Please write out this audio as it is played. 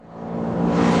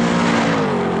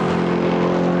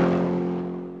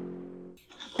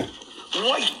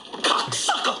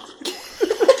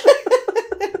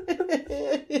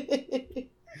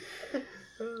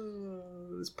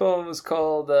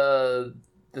called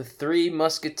The Three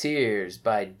Musketeers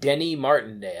by Denis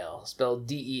Martindale, spelled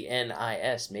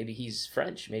Denis. Maybe he's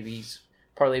French. Maybe he's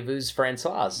Parlez-vous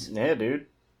Francois. Yeah, dude.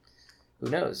 Who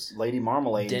knows? Lady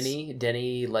Marmalade.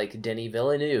 Denis, like Denis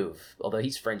Villeneuve, although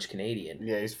he's French-Canadian.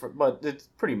 Yeah, but it's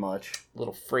pretty much.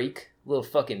 Little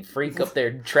fucking freak up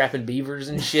there trapping beavers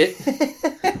and shit.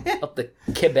 Up the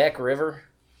Quebec River.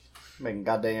 Making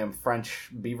goddamn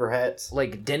French beaver hats.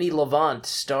 Like Denis Lavant,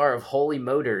 star of Holy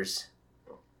Motors.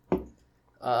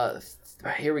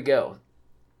 Here we go.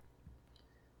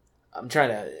 I'm trying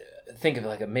to think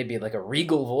of maybe a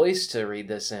regal voice to read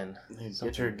this in.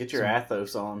 Get your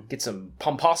Athos on. Get some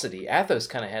pomposity. Athos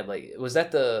kind of had was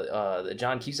that the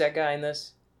John Cusack guy in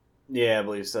this? Yeah, I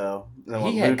believe so.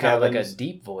 He had kind of a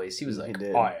deep voice. He was like,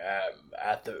 did. I am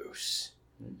Athos.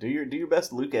 Do your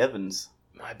best, Luke Evans.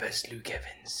 My best, Luke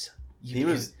Evans. He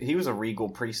was a regal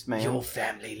priest man. Your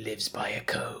family lives by a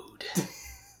code.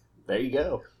 There you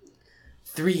go.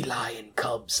 3 lion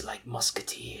cubs like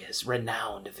musketeers,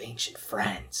 renowned of ancient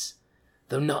France.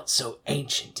 Though not so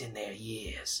ancient in their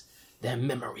years, their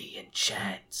memory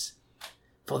enchants.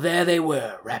 For there they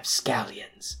were,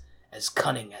 rapscallions, as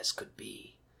cunning as could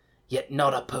be, yet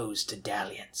not opposed to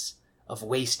dalliance, of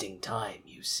wasting time,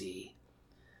 you see.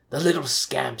 The little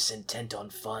scamps intent on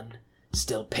fun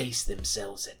still pace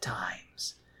themselves at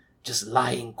times, just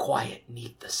lying quiet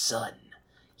neath the sun,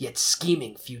 yet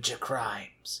scheming future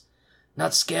crimes.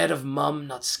 Not scared of mum,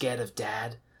 not scared of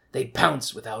dad, they'd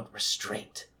pounce without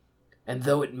restraint. And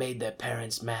though it made their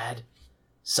parents mad,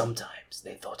 sometimes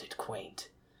they thought it quaint.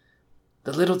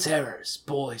 The little terrors,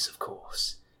 boys of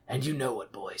course, and you know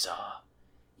what boys are.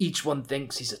 Each one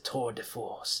thinks he's a tour de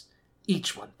force,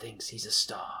 each one thinks he's a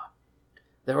star.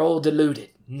 They're all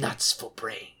deluded, nuts for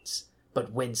brains,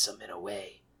 but winsome in a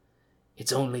way.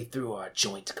 It's only through our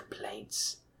joint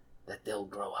complaints that they'll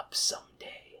grow up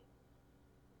someday.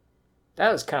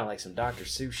 That was kind of like some Dr.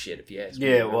 Seuss shit, if you ask me.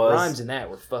 Yeah, it was. The rhymes in that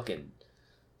were fucking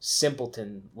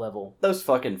simpleton level. Those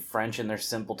fucking French and their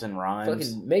simpleton rhymes.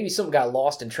 Fucking, maybe something got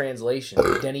lost in translation.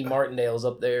 Denny Martindale's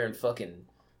up there in fucking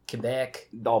Quebec.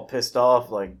 All pissed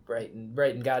off, like...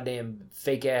 Writing goddamn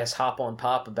fake-ass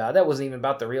hop-on-pop about... That wasn't even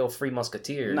about the real Three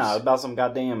Musketeers. No, about some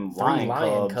goddamn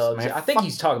lion cubs. Man, I think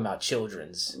he's talking about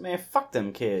children's. Man, fuck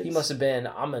them kids. He must have been,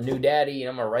 I'm a new daddy, and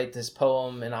I'm gonna write this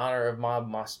poem in honor of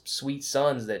my sweet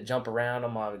sons that jump around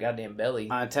on my goddamn belly.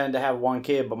 I intend to have 1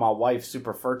 kid, but my wife's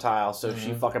super fertile, so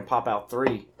she fucking pop out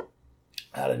 3.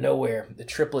 Out of nowhere. The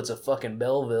triplets of fucking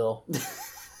Belleville.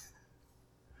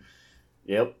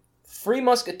 Yep. Three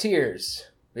Musketeers.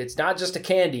 It's not just a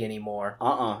candy anymore.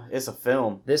 It's a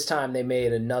film. This time they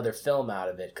made another film out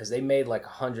of it, because they made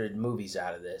 100 movies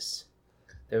out of this.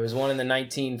 There was one in the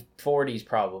 1940s,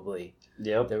 probably.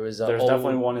 Yep. There's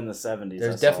definitely one in the 70s.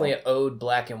 There's definitely an ode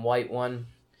black and white one.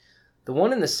 The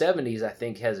one in the 70s, I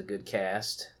think, has a good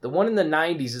cast. The one in the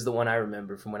 90s is the one I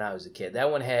remember from when I was a kid.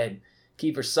 That one had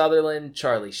Kiefer Sutherland,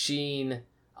 Charlie Sheen,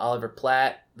 Oliver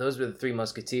Platt. Those were the Three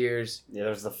Musketeers. Yeah,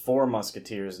 there's the Four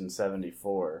Musketeers in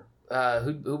 74.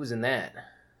 Who was in that?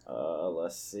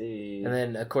 Let's see. And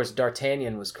then, of course,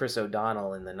 D'Artagnan was Chris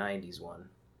O'Donnell in the 90s one.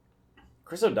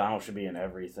 Chris O'Donnell should be in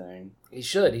everything. He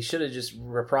should. He should have just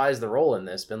reprised the role in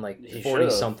this. Been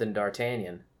 40-something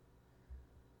D'Artagnan.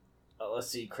 Let's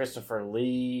see. Christopher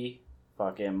Lee.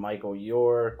 Fucking Michael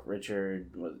York.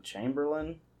 Richard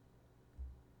Chamberlain.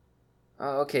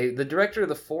 Okay, the director of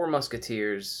the Four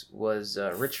Musketeers was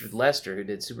Richard Lester, who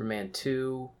did Superman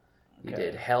 2. He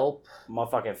did Help.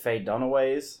 Motherfucking Faye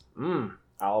Dunaways.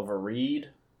 Oliver Reed.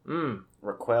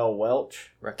 Raquel Welch.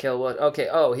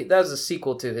 Okay, that was a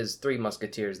sequel to his Three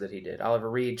Musketeers that he did. Oliver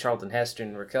Reed, Charlton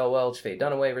Heston, Raquel Welch, Faye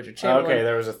Dunaway, Richard Chamberlain. Okay,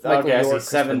 there was Michael York,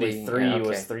 73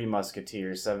 was Three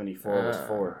Musketeers, 74 was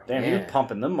 4. Damn, he was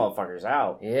pumping them motherfuckers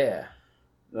out. Yeah.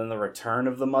 Then the Return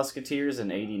of the Musketeers in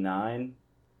 89.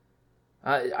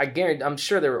 I guarantee, I'm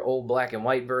sure there were old black and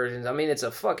white versions. I mean, it's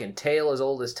a fucking tale as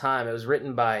old as time. It was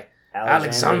written by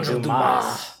Alexandre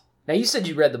Dumas. Now, you said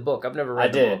you read the book. I've never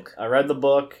read the book. I read the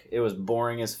book. It was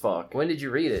boring as fuck. When did you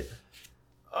read it?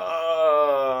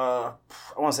 I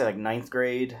want to say 9th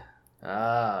grade.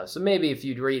 So maybe if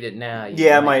you'd read it now,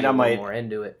 I might get more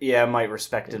into it. Yeah, I might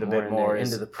respect it a bit more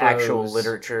into the prose. Actual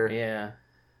literature. Yeah.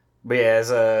 But yeah,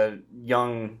 as a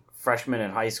young freshman in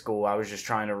high school, I was just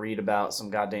trying to read about some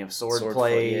goddamn sword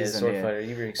plays. Sword fighter.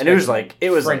 You were and it was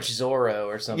French Zorro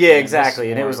or something. Yeah,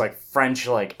 exactly. And it was French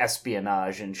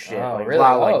espionage and shit. Really? A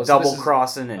lot of double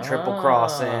crossing and triple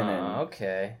crossing and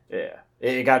okay. Yeah.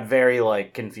 It got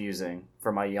very confusing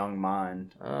for my young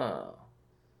mind. Oh.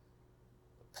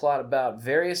 plot about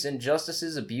various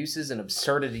injustices, abuses, and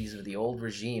absurdities of the old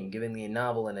regime, giving the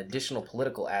novel an additional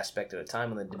political aspect at a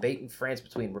time when the debate in France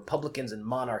between Republicans and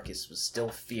monarchists was still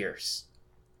fierce.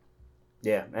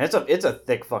 Yeah, and it's a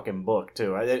thick fucking book,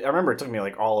 too. I remember it took me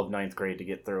like all of 9th grade to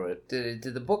get through it. Did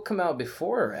the book come out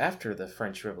before or after the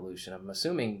French Revolution? I'm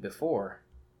assuming before.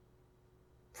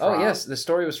 Oh, yes, the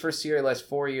story was first serialized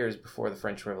 4 years before the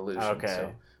French Revolution. Okay.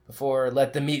 So before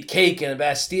let them eat cake in the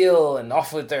Bastille and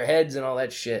off with their heads and all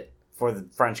that shit. Before the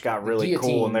French got really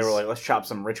cool and they were like, let's chop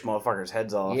some rich motherfuckers'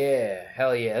 heads off. Yeah,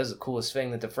 hell yeah. That was the coolest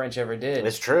thing that the French ever did.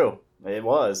 It's true. It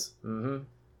was. Mm-hmm.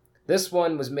 This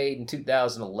one was made in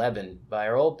 2011 by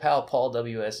our old pal Paul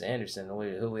W.S. Anderson,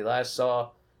 who we last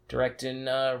saw directing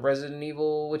Resident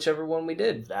Evil, whichever one we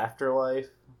did. Afterlife?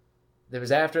 There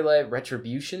was Afterlife,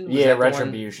 Retribution. Yeah,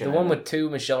 Retribution. The one with two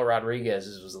Michelle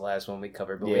Rodriguez's was the last one we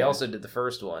covered, but we also did the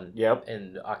first one. Yep.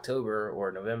 In October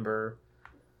or November.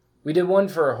 We did one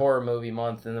for a horror movie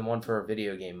month and then one for a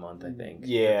video game month, I think.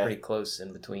 Yeah. We're pretty close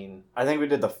in between. I think we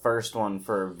did the first one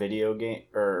for video game,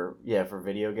 for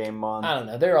video game month. I don't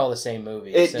know. They're all the same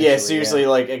movie. Seriously,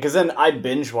 like, because then I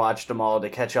binge watched them all to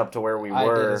catch up to where we were.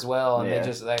 I did as well, and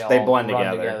they all blend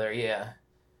run together.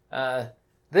 Yeah.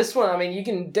 This one, I mean, you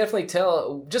can definitely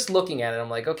tell, just looking at it, I'm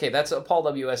like, okay, that's a Paul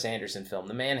W.S. Anderson film.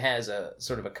 The man has a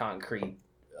sort of a concrete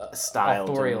style,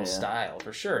 authorial style,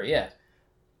 for sure, yeah.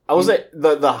 I will say,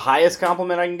 the highest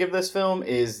compliment I can give this film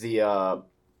is the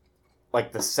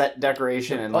set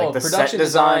decoration and the production set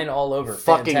design all over.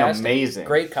 Fucking Fantastic. amazing.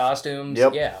 Great costumes.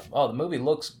 Yep. Yeah. Oh, the movie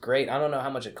looks great. I don't know how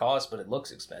much it costs, but it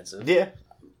looks expensive. Yeah.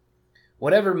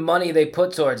 Whatever money they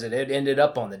put towards it, it ended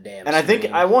up on the damn And screen. I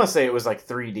think, I want to say it was like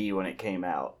 3D when it came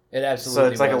out. It absolutely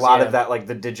So it's like was, a lot of that, like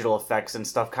the digital effects and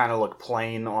stuff kind of look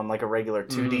plain on like a regular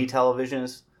 2D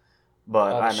televisions.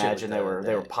 But I imagine they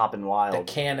were popping wild.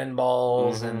 The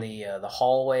cannonballs and the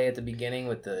hallway at the beginning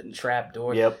with the trap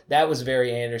doors. Yep. That was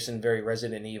very Anderson, very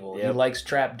Resident Evil. Yep. He likes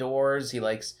trap doors. He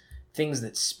likes things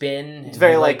that spin. It's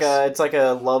very it's like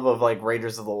a love of like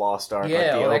Raiders of the Lost Ark. Yeah, like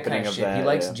the all that opening kind of shit. that. He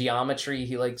likes geometry.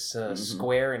 He likes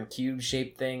square and cube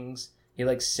shaped things. He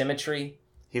likes symmetry.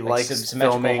 He likes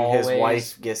filming his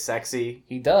wife get sexy.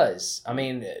 He does. I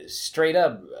mean, straight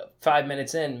up, 5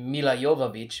 minutes in, Mila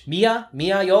Jovovich. Mia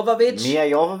Jovovich?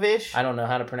 Mia Jovovich? I don't know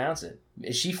how to pronounce it.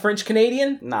 Is she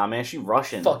French-Canadian? Nah, man, she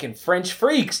Russian. Fucking French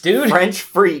freaks, dude. French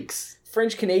freaks.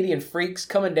 French-Canadian freaks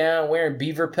coming down, wearing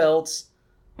beaver pelts.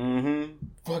 Mm-hmm.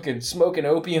 Fucking smoking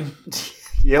opium.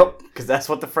 Yep, because that's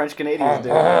what the French-Canadians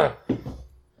do.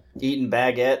 Eating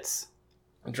baguettes.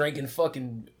 Drinking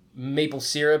fucking maple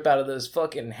syrup out of those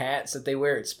fucking hats that they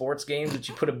wear at sports games that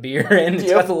you put a beer in. It's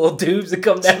got the little tubes that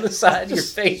come down the side of your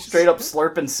face. Straight up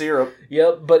slurping syrup.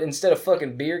 Yep, but instead of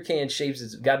fucking beer can shapes,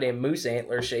 it's goddamn moose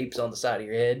antler shapes on the side of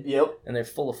your head. Yep. And they're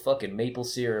full of fucking maple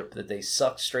syrup that they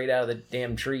suck straight out of the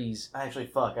damn trees. Actually,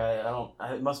 fuck, I don't...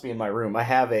 It must be in my room. I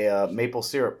have a maple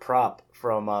syrup prop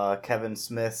from Kevin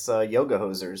Smith's Yoga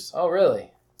Hosers. Oh,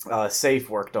 really? Safe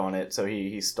worked on it, so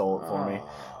he stole it for me.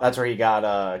 That's where he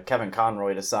got Kevin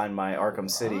Conroy to sign my Arkham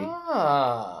City.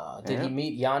 Did he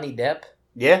meet Yanni Depp?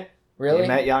 Yeah. Really? I've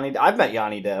met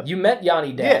Yanni Depp. You met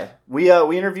Yanni Depp? Yeah.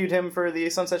 We interviewed him for the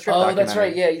Sunset Strip documentary. That's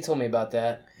right. Yeah, you told me about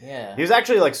that. Yeah. He was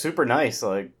actually, like, super nice.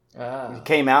 Like, he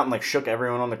came out and, like, shook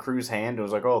everyone on the crew's hand. It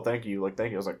was like, oh, thank you. Like, thank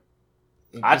you. I was like,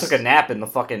 I took a nap in the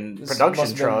fucking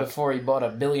production truck. Before he bought a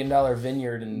 $1 billion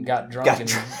vineyard and got drunk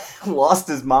and lost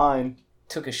his mind.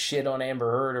 Took a shit on Amber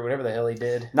Heard or whatever the hell he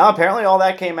did. No, apparently all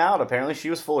that came out. Apparently she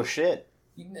was full of shit.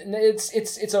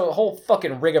 It's a whole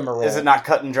fucking rigmarole. Is it not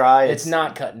cut and dry? It's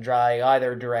not cut and dry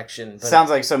either direction. But sounds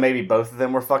like so maybe both of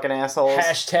them were fucking assholes.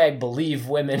 # believe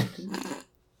women.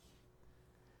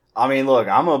 I mean, look,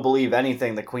 I'm gonna believe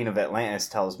anything the Queen of Atlantis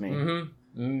tells me. Mm-hmm.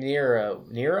 Mira.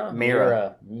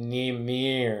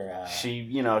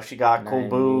 She got cool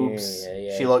boobs.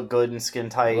 Yeah. She looked good and skin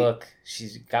tight. Look,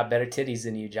 she's got better titties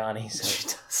than you, Johnny.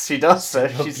 So. She does. So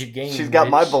she's got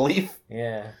my belief.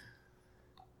 Yeah.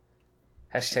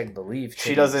 # believe.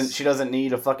 Titties. She doesn't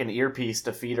need a fucking earpiece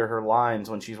to feed her lines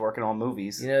when she's working on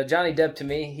movies. You know, Johnny Depp to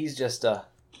me, he's just a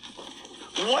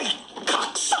white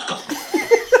cocksucker.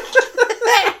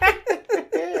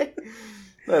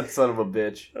 That son of a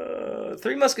bitch.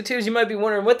 Three Musketeers, you might be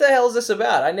wondering, what the hell is this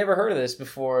about? I never heard of this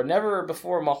before. Never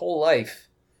before in my whole life.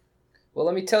 Well,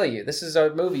 let me tell you. This is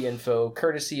our movie info,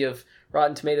 courtesy of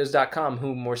RottenTomatoes.com,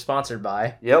 whom we're sponsored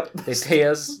by. Yep. They pay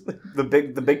us the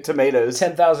big tomatoes.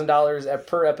 $10,000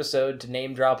 per episode to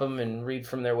name drop them and read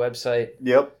from their website.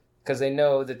 Yep. Because they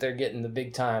know that they're getting the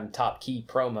big time top key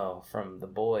promo from the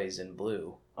boys in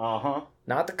blue. Uh-huh.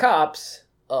 Not the cops.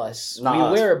 Us. Not we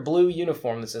us. wear a blue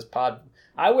uniform that says pod.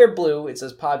 I wear blue, it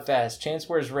says Podfast. Chance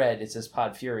wears red, it says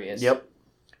Pod Furious. Yep.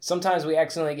 Sometimes we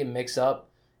accidentally get mixed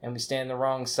up and we stand the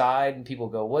wrong side and people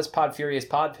go, what's Pod Furious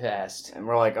Podfast? And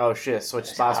we're like, oh shit, switch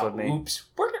spots with me. Oops.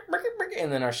 And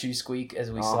then our shoes squeak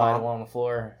as we slide along the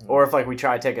floor. Or if like we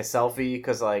try to take a selfie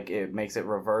because like it makes it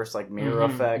reverse, like mirror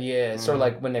effect. Yeah, it's sort of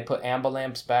like when they put amber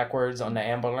lamps backwards on the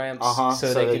amber lamps,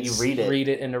 so they can you read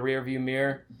it in the rear view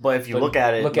mirror. But if you look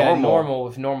at it normal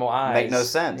with normal eyes, make no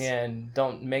sense. Yeah, and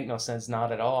don't make no sense,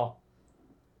 not at all,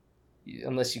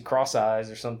 unless you cross eyes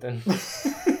or something.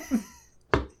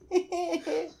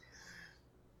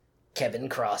 Kevin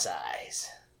Cross Eyes.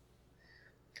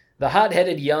 The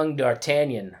hot-headed young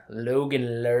D'Artagnan, Logan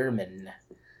Lerman,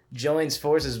 joins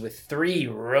forces with 3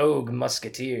 rogue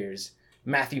musketeers,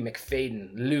 Matthew McFadden,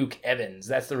 Luke Evans.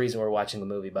 That's the reason we're watching the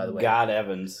movie, by the way. God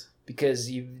Evans. Because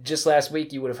just last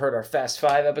week you would have heard our Fast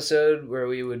 5 episode where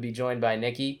we would be joined by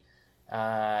Nikki,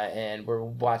 and we're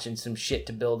watching some shit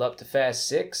to build up to Fast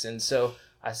 6, and so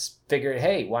I figured,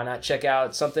 hey, why not check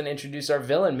out something to introduce our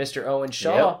villain, Mr. Owen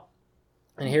Shaw. Yep.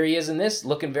 And here he is in this,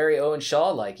 looking very Owen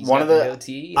Shaw-like. He's got the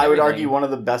goatee. I would argue one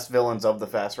of the best villains of the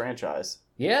Fast franchise.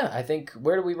 Yeah, I think,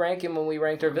 where do we rank him when we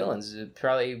ranked our villains?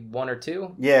 Probably 1 or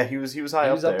 2? Yeah, he was high up there.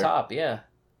 He was up top, yeah.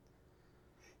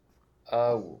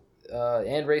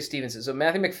 And Ray Stevenson. So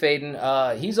Matthew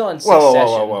McFadden, he's on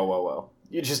Succession. Whoa.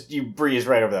 You breezed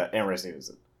right over that. And Ray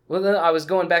Stevenson. Well, then I was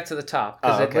going back to the top,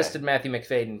 because I listed Matthew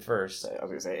McFadden first. I was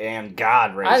going to say, and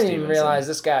God, Ray Stevenson. I didn't even realize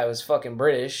this guy was fucking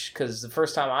British, because the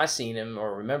first time I seen him,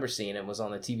 or remember seeing him, was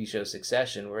on the TV show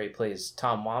Succession, where he plays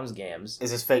Tom Wamsgams.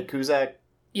 Is this fake Cusack?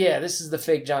 Yeah, this is the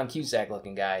fake John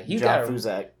Cusack-looking guy. He's got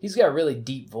a really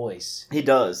deep voice. He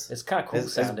does. It's kind of cool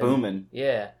sounding. It's booming.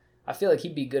 Yeah. I feel like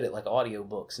he'd be good at, like,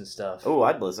 audiobooks and stuff. Oh,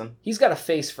 I'd listen. He's got a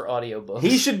face for audiobooks.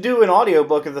 He should do an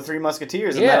audiobook of the Three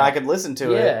Musketeers, and then I could listen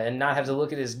to it. Yeah, and not have to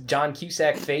look at his John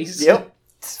Cusack face. Yep.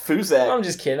 It's Cusack. I'm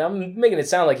just kidding. I'm making it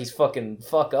sound like he's fuck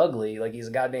ugly, like he's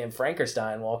a goddamn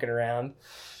Frankenstein walking around.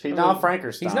 He's not a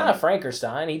Frankenstein. He's not a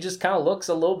Frankenstein. He just kind of looks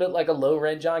a little bit like a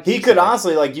low-rent John Cusack. He could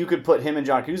honestly, like, you could put him and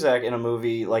John Cusack in a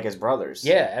movie like as brothers.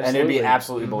 Yeah, absolutely. And it'd be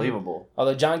absolutely believable.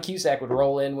 Although John Cusack would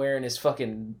roll in wearing his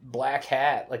fucking black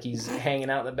hat like he's hanging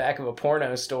out in the back of a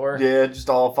porno store. Yeah, just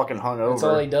all fucking hung over. That's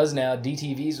all he does now,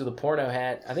 DTVs with a porno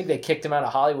hat. I think they kicked him out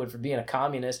of Hollywood for being a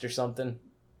communist or something.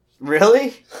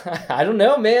 Really? I don't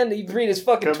know, man. You read his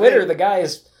fucking Twitter, the guy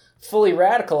is fully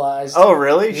radicalized. Oh,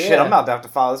 really? Yeah. Shit, I'm about to have to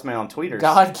follow this man on Twitter.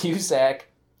 God Cusack.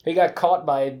 He got caught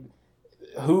by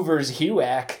Hoover's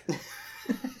HUAC.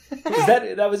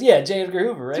 that was J. Edgar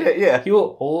Hoover, right? Yeah.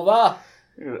 Hoover.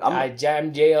 I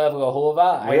jammed J. Edgar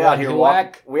Hoover. We out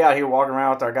here walking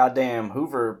around with our goddamn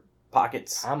Hoover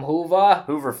pockets. I'm Hoover.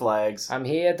 Hoover flags. I'm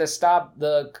here to stop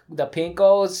the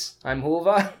pinkos. I'm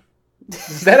Hoover.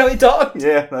 Is that how he talked?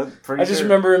 Yeah, that's pretty. I just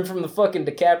remember him from the fucking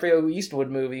DiCaprio Eastwood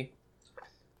movie.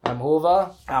 I'm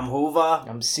Hoover.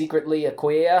 I'm secretly a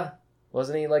queer.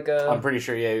 Wasn't he like a... I'm pretty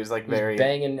sure, yeah, he was like very...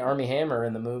 banging Armie Hammer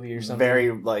in the movie or something.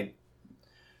 Very, like,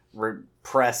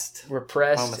 repressed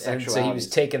and so he was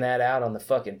taking that out on the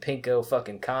fucking pinko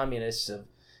fucking communists of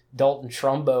Dalton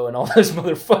Trumbo and all those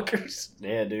motherfuckers.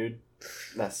 Yeah, dude.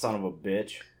 That son of a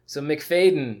bitch. So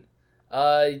McFadden,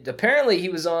 apparently he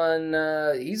was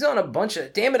on... he's on a bunch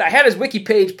of... Damn it, I had his wiki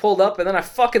page pulled up and then I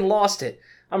fucking lost it.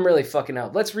 I'm really fucking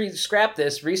out. Let's scrap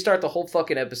this, restart the whole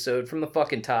fucking episode from the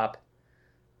fucking top.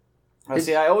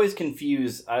 See, I always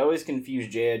confuse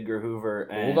J. Edgar Hoover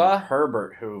and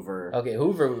Herbert Hoover. Okay,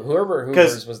 Herbert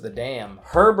Hoover's was the dam.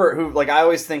 Herbert Hoover, like I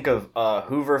always think of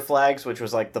Hoover flags, which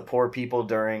was like the poor people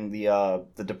during the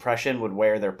Depression would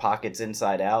wear their pockets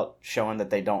inside out, showing that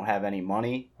they don't have any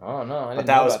money. Oh no, I didn't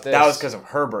but know about this. That was because of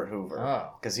Herbert Hoover,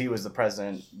 because he was the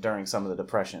president during some of the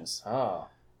Depressions. Oh.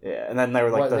 Yeah, and then they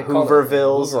were like the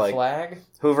Hoovervilles, Hoover flag?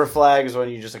 Hoover flag is when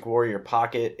you just like wore your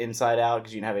pocket inside out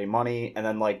because you didn't have any money, and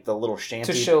then like the little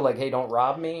shanty to show like, hey, don't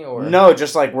rob me, or no,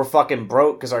 just like we're fucking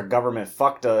broke because our government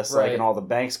fucked us, like, and all the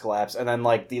banks collapsed, and then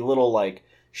like the little like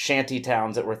shanty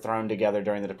towns that were thrown together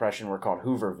during the Depression were called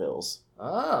Hoovervilles.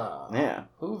 Oh, yeah,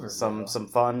 Hooverville. Some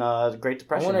fun Great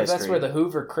Depression. I wonder history. if that's where the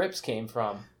Hoover Crips came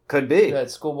from. Could be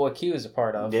that Schoolboy Q is a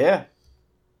part of. Yeah.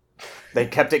 They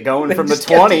kept it going from the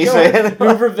 20s, man.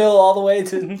 Hooverville all the way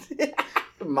to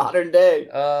modern day.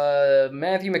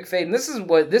 Matthew McFadden.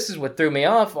 This is what threw me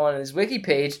off on his wiki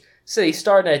page. Said he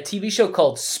starred in a TV show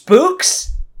called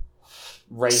Spooks.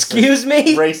 Racist. Excuse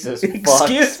me. Racist.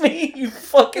 Excuse me. You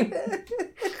fucking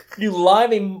you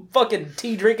limey fucking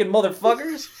tea drinking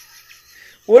motherfuckers.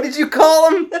 What did you call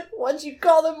them? What'd you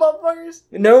call them motherfuckers?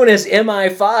 Known as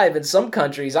MI5 in some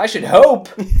countries. I should hope.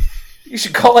 You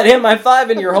should call it MI5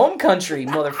 in your home country,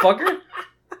 motherfucker.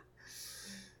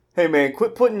 Hey man,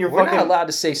 quit putting your We're not allowed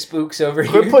to say spooks over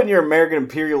here. Quit putting your American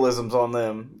imperialisms on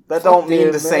them. That don't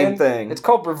mean the same thing. It's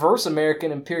called reverse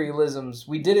American imperialisms.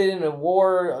 We did it in a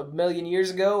war a million years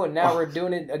ago, and now we're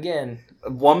doing it again.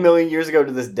 1 million years ago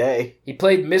to this day. He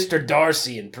played Mr.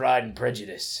 Darcy in Pride and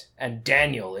Prejudice, and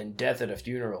Daniel in Death at a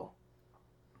Funeral.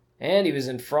 And he was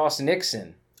in Frost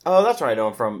Nixon. Oh, that's right. I know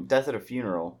him from Death at a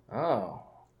Funeral. Oh.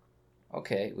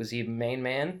 Okay. Was he a main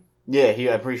man? Yeah,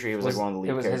 I'm pretty sure he was like one of the lead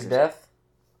characters. It was his death?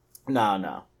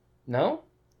 No. No?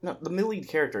 No, the lead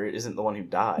character isn't the one who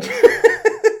died.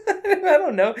 I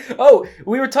don't know. Oh,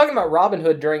 we were talking about Robin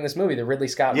Hood during this movie, the Ridley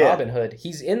Scott Robin Hood.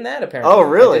 He's in that apparently. Oh,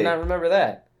 really? I did not remember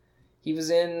that. He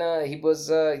was in. He was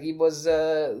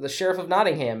the sheriff of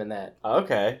Nottingham in that.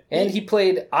 Okay. And he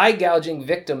played eye gouging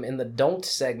victim in the Don't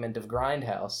segment of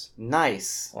Grindhouse.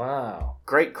 Nice. Wow.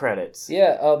 Great credits.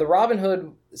 Yeah. The Robin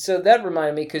Hood. So that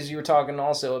reminded me because you were talking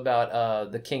also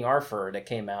about the King Arthur that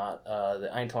came out, the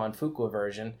Antoine Fuqua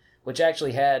version, which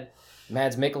actually had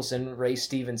Mads Mikkelsen, Ray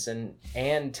Stevenson,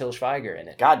 and Til Schweiger in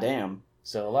it. Goddamn.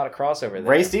 So a lot of crossover there.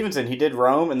 Ray Stevenson, he did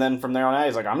Rome, and then from there on out,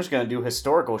 he's like, I'm just going to do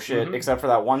historical shit, except for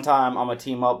that one time I'm going to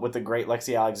team up with the great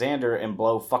Lexi Alexander and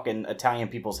blow fucking Italian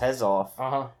people's heads off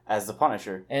as the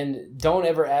Punisher. And don't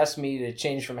ever ask me to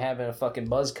change from having a fucking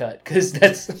buzz cut, because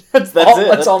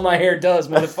that's all my hair does,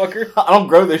 motherfucker. I don't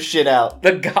grow this shit out.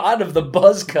 The god of the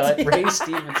buzz cut, Ray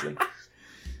Stevenson.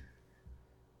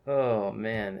 Oh,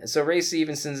 man. So Ray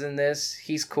Stevenson's in this.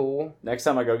 He's cool. Next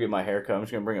time I go get my hair cut, I'm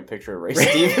just going to bring a picture of Ray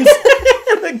Stevenson.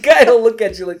 The guy will look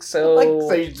at you like,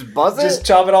 so you just buzz it? Just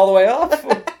chop it all the way off?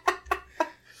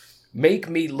 Make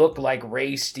me look like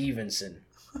Ray Stevenson.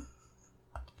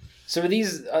 So are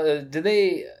these, do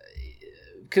they...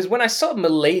 Because when I saw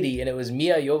Milady and it was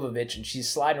Mia Jovovich and she's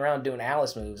sliding around doing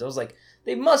Alice moves, I was like,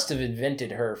 they must have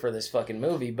invented her for this fucking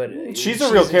movie, but... She's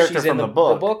a real character from the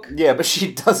book. Yeah, but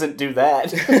she doesn't do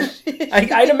that.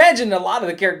 I'd imagine a lot of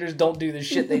the characters don't do the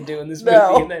shit they do in this movie.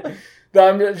 No.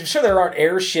 I'm sure there aren't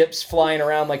airships flying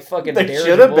around like fucking There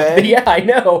should have been. Yeah, I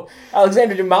know.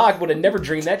 Alexander Dumas would have never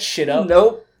dreamed that shit up.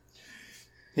 Nope.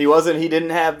 He didn't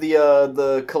have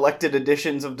the collected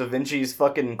editions of Da Vinci's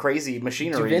fucking crazy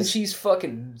machinery. Da Vinci's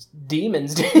fucking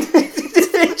demons. Da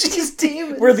Vinci's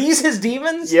demons. Were these his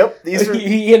demons? Yep.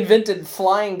 He invented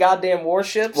flying goddamn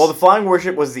warships? Well, the flying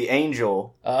warship was the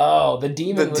Angel. Oh, the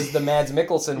demon was the Mads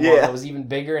Mikkelsen one that was even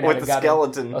bigger and with the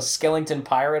skeleton. A skeleton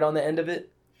pirate on the end of it.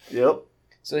 Yep.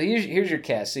 So here's your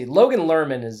cast. See, Logan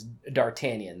Lerman is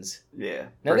D'Artagnan's. Yeah.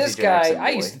 Now this guy, I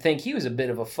used to think he was a bit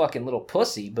of a fucking little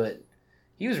pussy, but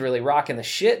he was really rocking the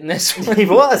shit in this one. He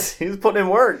was putting in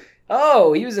work.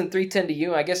 Oh, he was in 3:10 to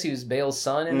Yuma. I guess he was Bale's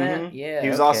son in that. Yeah. He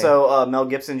was also Mel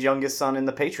Gibson's youngest son in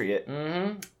The Patriot.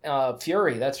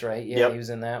 Fury, that's right. Yeah, He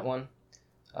was in that one.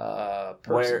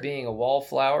 Being a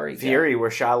wallflower. Fury, where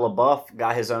Shia LaBeouf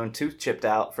got his own tooth chipped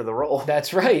out for the role.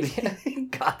 That's right.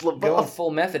 God, LaBeouf. Going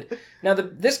full method. Now,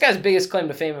 this guy's biggest claim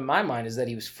to fame in my mind is that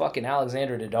he was fucking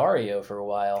Alexander Daddario for a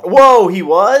while. Whoa, he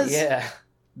was? Yeah.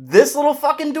 This little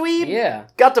fucking dweeb? Yeah.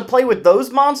 Got to play with those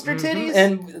monster titties?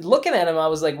 And looking at him, I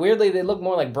was like, weirdly, they look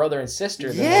more like brother and sister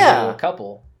than they do a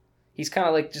couple. He's kind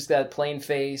of like just that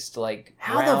plain-faced, like,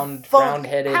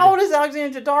 round-headed... How old is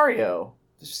Alexander Daddario?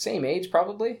 Same age,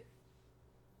 probably.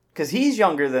 Because he's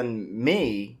younger than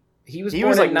me. He was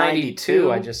born in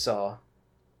 92, I just saw.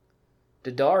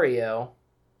 Daddario.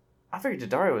 I figured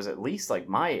Daddario was at least, like,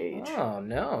 my age. Oh,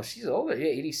 no. She's older. Yeah,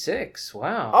 86.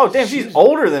 Wow. Oh, damn, she's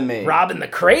older than me. Robbing the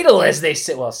cradle, as they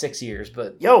say. Well, 6 years,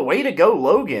 but... Yo, way to go,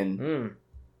 Logan.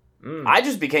 I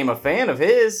just became a fan of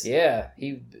his. Yeah.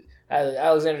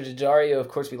 Alexander Daddario, of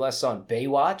course, we last saw in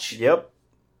Baywatch. Yep.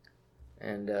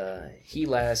 And he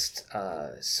last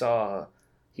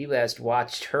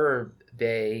watched her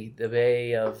bay, the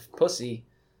bay of pussy.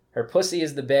 Her pussy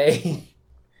is the bay,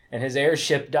 and his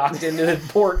airship docked into the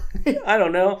port. I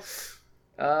don't know.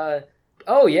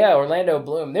 Oh yeah, Orlando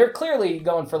Bloom. They're clearly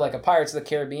going for like a Pirates of the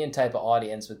Caribbean type of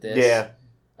audience with this.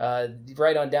 Yeah.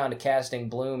 Right on down to casting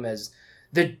Bloom as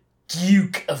the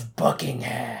Duke of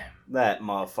Buckingham. That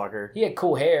motherfucker. He had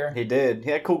cool hair. He did.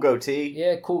 He had cool goatee.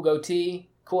 Yeah, cool goatee.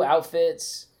 Cool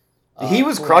outfits. He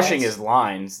was cool crushing hats. his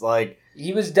lines. Like,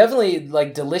 he was definitely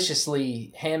like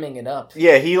deliciously hamming it up.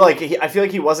 Yeah, I feel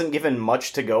like he wasn't given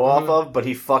much to go off of, but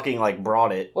he fucking like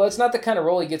brought it. Well, it's not the kind of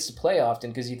role he gets to play often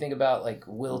because you think about like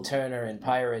Will Turner in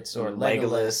Pirates or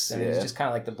Legolas, and he's just kind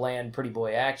of like the bland pretty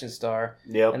boy action star.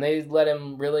 Yep. And they let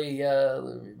him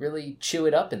really chew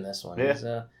it up in this one.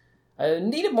 Yeah. I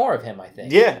needed more of him, I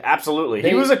think. Yeah, absolutely.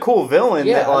 He was a cool villain.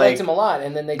 Yeah, that, I liked him a lot.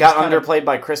 And then they got underplayed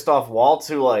by Christoph Waltz,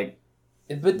 who like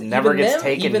But never gets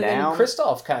taken down. down. Even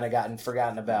Kristoff kind of gotten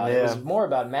forgotten about. Yeah. It was more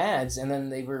about Mads, and then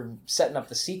they were setting up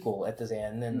the sequel at the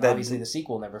end, and obviously the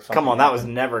sequel never fucking Come on, happened. that was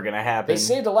never going to happen. They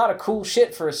saved a lot of cool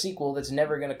shit for a sequel that's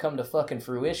never going to come to fucking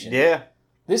fruition. Yeah.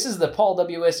 This is the Paul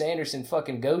W.S. Anderson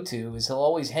fucking go-to, is he'll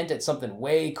always hint at something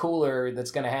way cooler that's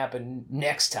going to happen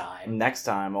next time. Next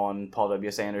time on Paul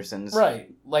W.S. Anderson's. Right.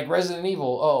 Like Resident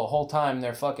Evil, whole time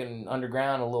they're fucking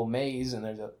underground, a little maze, and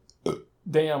there's a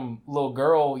damn little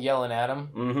girl yelling at him.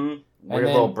 Mm-hmm. Weird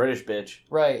little British bitch.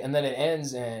 Right, and then it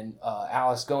ends and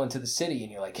Alice going to the city,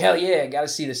 and you're like, hell yeah, got to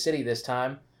see the city this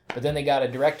time. But then they got a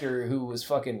director who was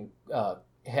fucking...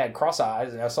 had cross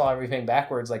eyes, and I saw everything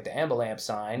backwards like the Ambulamp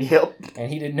sign. Yep.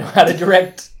 And he didn't know how to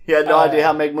direct. He had no idea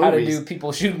how to make movies. How to do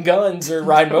people shooting guns or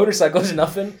riding motorcycles or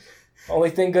nothing.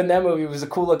 Only thing good in that movie was the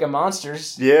cool looking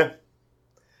monsters. Yeah.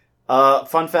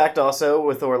 Fun fact also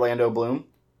with Orlando Bloom.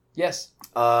 Yes.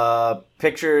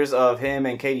 Pictures of him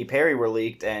and Katy Perry were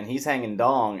leaked, and he's hanging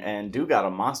dong, and dude got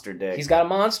a monster dick. He's got a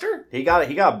monster? He got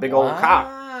a big old cock.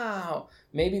 Wow.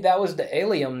 Maybe that was the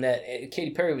alien that Katy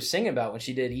Perry was singing about when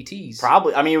she did E.T.'s.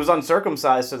 Probably. I mean, he was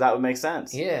uncircumcised, so that would make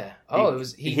sense. Yeah.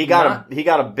 He got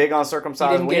a big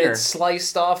uncircumcised wiener. He didn't get it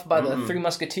sliced off by the Three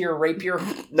Musketeer rapier?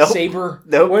 Nope. Saber?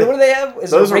 Nope. What do they have?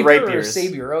 Is Those it a were rapier rapiers. Or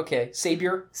sabier? Okay.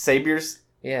 Sabier? Sabiers?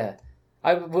 Yeah.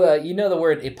 You know the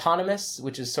word eponymous,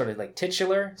 which is sort of like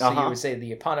titular? So you would say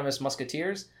the eponymous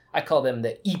musketeers. I call them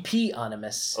the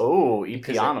EP-onymous. Oh,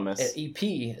 EP-onymous. EP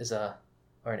is an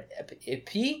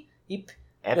EP?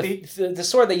 Epi? The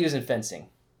sword they use in fencing.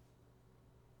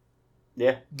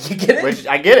 Yeah. You get it?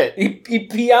 I get it.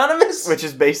 EP-onymous? Which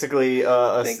is basically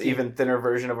even thinner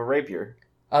version of a rapier.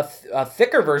 A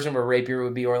thicker version of a rapier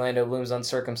would be Orlando Bloom's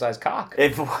uncircumcised cock.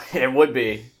 It would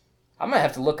be. I'm going to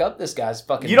have to look up this guy's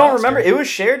fucking You don't monster. remember? It was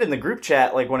shared in the group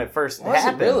chat like when it first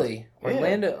happened. Was it really? Yeah.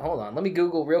 Orlando, hold on. Let me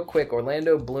Google real quick.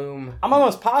 Orlando Bloom. I'm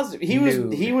almost positive.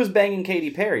 He was banging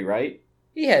Katy Perry, right?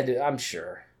 He had to, I'm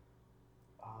sure.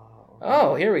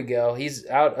 Oh, here we go. He's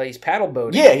out. He's paddle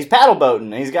boating. Yeah, he's paddle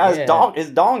boating. He's got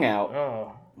his dong out.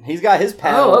 Oh. He's got his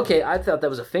paddle. Oh, okay. I thought that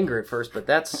was a finger at first, but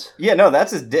that's... Yeah, no,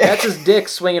 that's his dick. That's his dick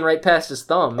swinging right past his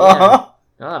thumb. Yeah. Uh-huh.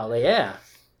 Oh, yeah.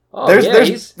 Oh,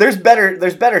 there's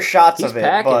better shots of it. He's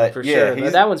packing, but for yeah, sure.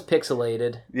 That one's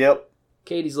pixelated. Yep.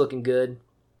 Katie's looking good.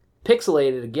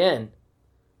 Pixelated again.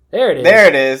 There it is. There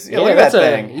it is. Yeah, look at that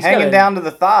thing. Hanging down to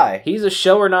the thigh. He's a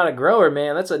shower, not a grower,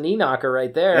 man. That's a knee knocker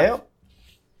right there. Yep.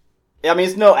 I mean,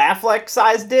 it's no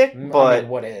Affleck-sized dick, but I mean,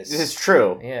 what is? It's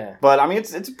true. Yeah. But, I mean,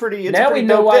 it's pretty now we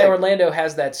know why dick. Orlando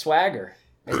has that swagger.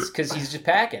 It's because he's just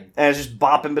packing. And it's just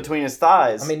bopping between his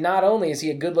thighs. I mean, not only is he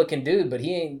a good-looking dude, but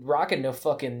he ain't rocking no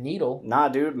fucking needle. Nah,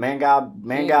 dude. Man got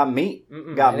meat.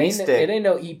 Got meat stick. It ain't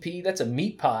no EP. That's a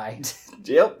meat pie.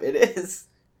 Yep, it is.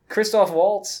 Christoph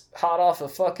Waltz, hot off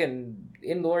of fucking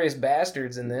Inglourious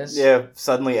Bastards in this. Yeah,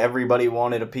 suddenly everybody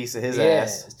wanted a piece of his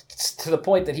ass. To the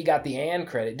point that he got the Anne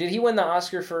credit. Did he win the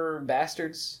Oscar for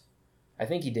Bastards? I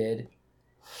think he did.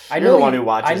 I know he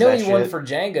won for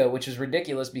Django, which is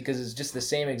ridiculous because it's just the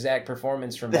same exact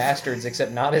performance from Bastards,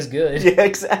 except not as good. Yeah,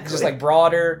 exactly. It's just like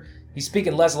broader. He's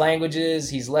speaking less languages.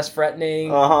 He's less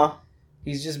threatening. Uh-huh.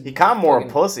 He kind of more a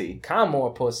pussy. Kind of more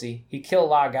a pussy. He killed a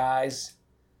lot of guys.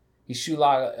 He shoot a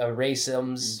lot of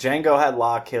racisms. Django had a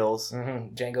lot of kills.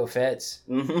 Mm-hmm. Django Fett's.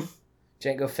 Mm-hmm.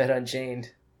 Django Fett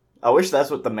Unchained. I wish that's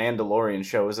what the Mandalorian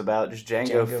show was about. Just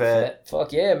Django Fett.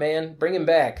 Fuck yeah, man. Bring him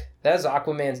back. That's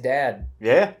Aquaman's dad.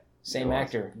 Yeah. Same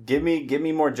actor. Give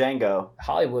me more Django.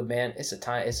 Hollywood, man. It's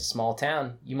a small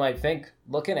town. You might think,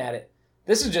 looking at it.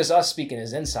 This is just us speaking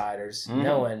as insiders,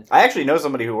 knowing. I actually know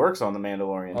somebody who works on The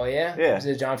Mandalorian. Oh, yeah? Yeah. Is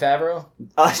it Jon Favreau?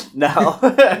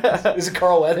 No. Is it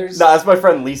Carl Weathers? No, that's my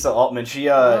friend Lisa Altman.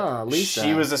 She Lisa.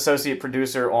 She was associate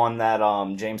producer on that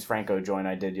James Franco joint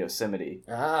I did, Yosemite.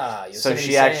 Yosemite. So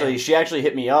she actually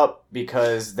hit me up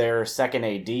because their second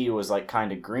AD was like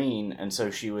kind of green, and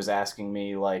so she was asking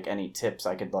me like any tips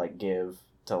I could like give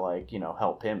to like, you know,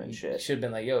 help him and shit. Should have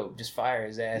been like, yo, just fire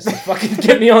his ass and fucking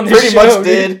get me on this Pretty show. much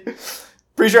did.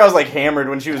 Pretty sure I was like hammered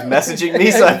when she was messaging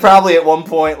me, so I probably at one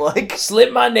point like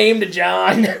slip my name to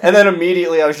John. And then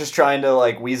immediately I was just trying to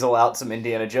like weasel out some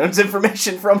Indiana Jones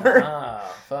information from her.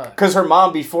 Fuck. Because her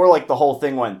mom, before like the whole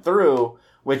thing went through,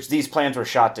 which these plans were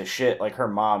shot to shit, like her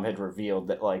mom had revealed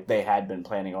that like they had been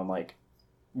planning on like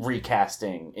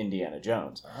recasting Indiana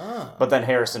Jones. But then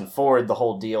Harrison Ford, the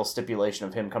whole deal stipulation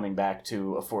of him coming back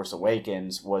to A Force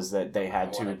Awakens was that they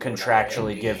had to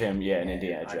contractually give him an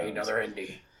Indiana Jones. I need another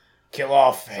Indy. Kill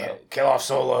off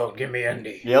Solo. Give me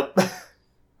Indy. Yep.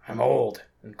 I'm old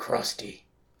and crusty.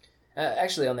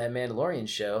 Actually, on that Mandalorian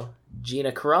show,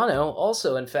 Gina Carano,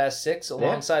 also in Fast 6,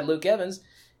 alongside Luke Evans,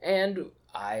 and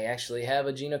I actually have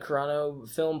a Gina Carano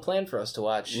film planned for us to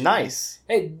watch. Nice.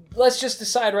 Hey, let's just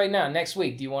decide right now. Next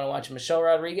week, do you want to watch Michelle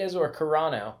Rodriguez or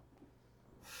Carano?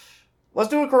 Let's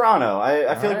do a Carano.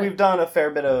 I feel right. like we've done a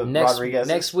fair bit of Rodriguez.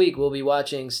 Next week, we'll be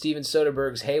watching Steven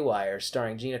Soderbergh's Haywire,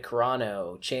 starring Gina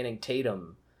Carano, Channing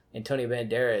Tatum, Antonio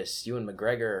Banderas, Ewan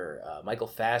McGregor, Michael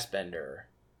Fassbender.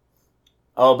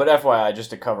 Oh, but FYI,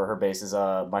 just to cover her bases,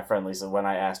 my friend Lisa, when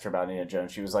I asked her about Indiana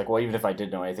Jones, she was like, well, even if I did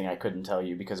know anything, I couldn't tell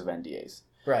you because of NDAs.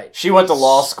 Right. She went to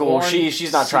law school. Sworn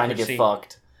She's not trying to get secrecy.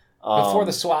 fucked. Before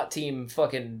the SWAT team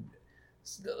fucking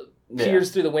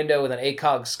peers through the window with an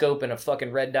ACOG scope and a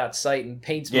fucking red dot sight and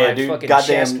paints my fucking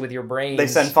chest with your brains. They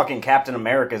send fucking Captain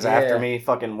Americas after me,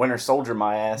 fucking Winter Soldier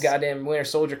my ass. Goddamn Winter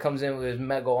Soldier comes in with his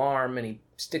mega arm and he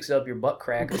sticks it up your butt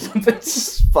crack or something.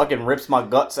 Fucking rips my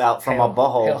guts out from my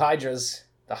butthole. Hail Hydra's.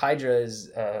 The Hydra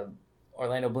is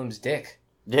Orlando Bloom's dick.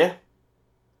 Yeah.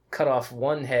 Cut off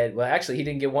one head. Well, actually, he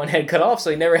didn't get one head cut off, so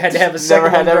he never had to have a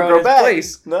second one grow in his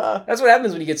place. Nah. That's what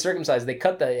happens when you get circumcised. They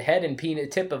cut the head and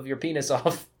tip of your penis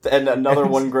off. And another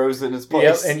one grows in its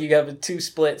place. Yep, and you have two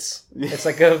splits. It's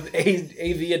like a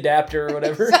AV adapter or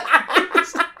whatever.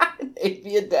 AV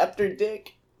adapter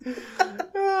dick.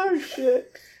 Oh,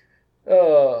 shit.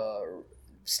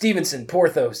 Stevenson,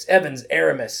 Porthos, Evans,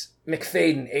 Aramis,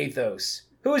 McFadden, Athos.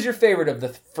 Who is your favorite of the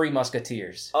Three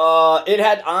Musketeers? It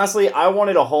had, honestly, I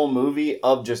wanted a whole movie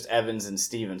of just Evans and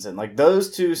Stevenson. Like, those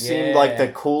two seemed like the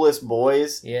coolest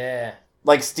boys. Yeah.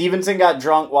 Like, Stevenson got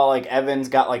drunk while, like, Evans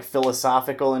got, like,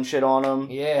 philosophical and shit on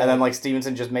him. Yeah. And then, like,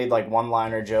 Stevenson just made, like,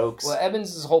 one-liner jokes. Well,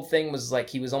 Evans' whole thing was, like,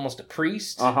 he was almost a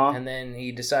priest. And then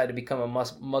he decided to become a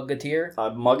muggeteer.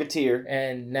 A muggeteer.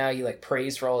 And now he, like,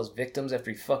 prays for all his victims after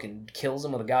he fucking kills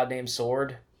them with a goddamn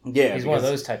sword. Yeah. He's one of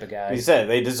those type of guys. He said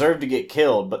they deserve to get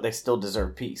killed, but they still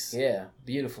deserve peace. Yeah.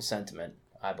 Beautiful sentiment,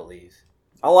 I believe.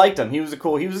 I liked him. He was a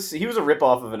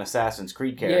ripoff of an Assassin's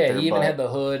Creed character. Yeah, he even had the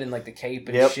hood and like the cape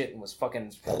and shit and was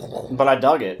fucking... But I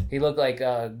dug it. He looked like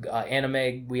a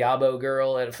anime Weeabo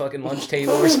girl at a fucking lunch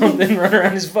table or something, running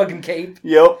around his fucking cape.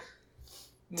 Yep.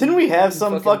 Didn't we have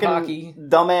some fucking Pocky.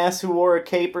 dumbass who wore a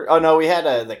cape? Oh no, we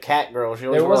had the cat girl. She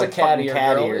always there was wore, a like, cat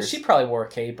girl. ears. She probably wore a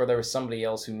cape, or there was somebody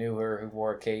else who knew her who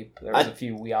wore a cape. There was a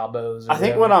few Weeabos. I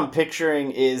think what I'm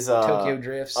picturing is Tokyo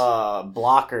Drifts.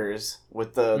 blockers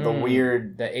with the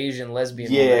weird the Asian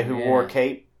lesbian. woman, who wore a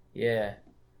cape. Yeah.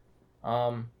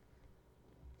 Damn.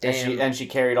 And she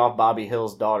carried off Bobby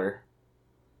Hill's daughter.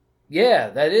 Yeah,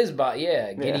 that is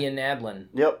Gideon Adlon.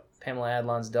 Yep. Pamela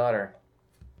Adlon's daughter.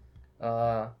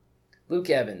 Luke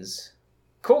Evans,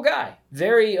 cool guy,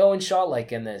 very Owen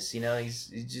Shaw-like in this. You know, he's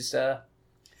just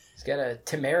he's got a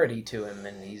temerity to him,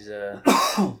 and he's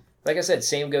like I said,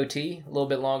 same goatee, a little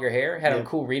bit longer hair. Had on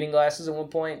cool reading glasses at one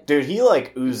point. Dude, he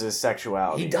like oozes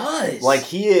sexuality. He does. Like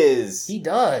he is. He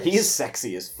does. He is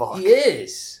sexy as fuck. He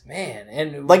is, man,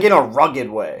 and like in a rugged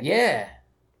way. Yeah.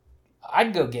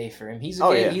 I'd go gay for him. He's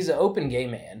a He's an open gay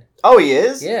man. Oh, he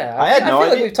is? Yeah, I had no feel idea.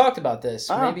 like we've talked about this.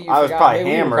 Maybe you I was forgot. probably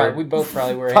Maybe hammered. We both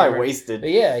probably were probably hammered. wasted.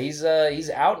 But yeah, he's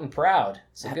out and proud.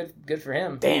 So good for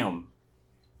him. Damn.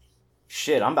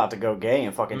 Shit, I'm about to go gay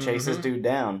and fucking chase this dude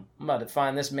down. I'm about to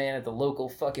find this man at the local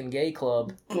fucking gay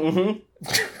club. Have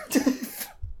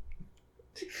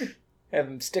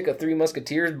him stick a Three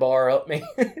Musketeers bar up me.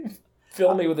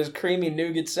 Fill me with his creamy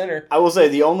nougat center. I will say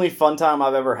the only fun time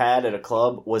I've ever had at a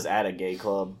club was at a gay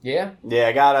club. Yeah?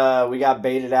 Yeah, we got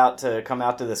baited out to come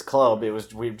out to this club.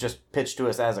 We just pitched to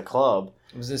us as a club.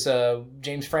 Was this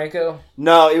James Franco?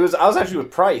 No, I was actually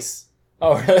with Price.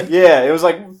 Oh, really? Yeah, it was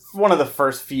like one of the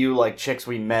first few like chicks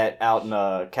we met out in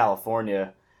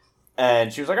California.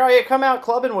 And she was like, oh yeah, come out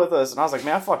clubbing with us. And I was like,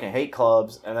 man, I fucking hate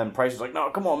clubs. And then Price was like, no,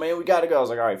 come on, man, we gotta go. I was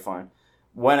like, all right, fine.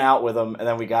 Went out with him, and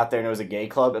then we got there, and it was a gay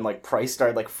club, and, like, Price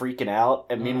started, like, freaking out,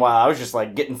 and meanwhile, I was just,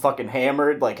 like, getting fucking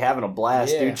hammered, like, having a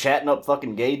blast, dude, chatting up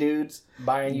fucking gay dudes.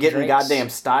 Buying you getting drinks. goddamn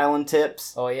styling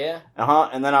tips. Oh, yeah?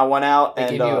 And then I went out, they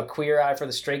and... gave you a queer eye for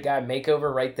the straight guy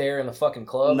makeover right there in the fucking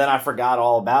club? And then I forgot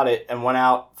all about it, and went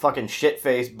out, fucking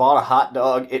shit-faced, bought a hot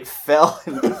dog, it fell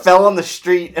on the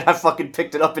street, and I fucking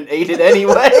picked it up and ate it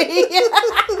anyway.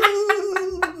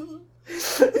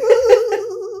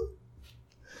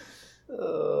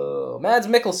 Mads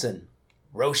Mikkelsen.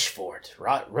 Rochefort.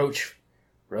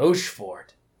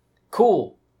 Rochefort.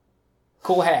 Cool.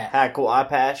 Cool hat. Had a cool eye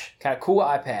patch. Got a cool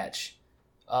eye patch.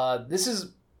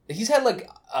 He's had like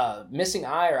a missing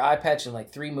eye or eye patch in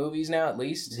like 3 movies now at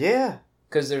least. Yeah.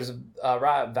 Because there's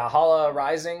Valhalla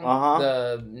Rising,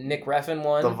 the Nick Refn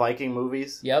one. The Viking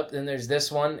movies. Yep, then there's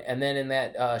this one, and then in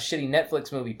that shitty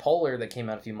Netflix movie Polar that came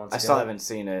out a few months ago. I still haven't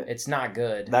seen it. It's not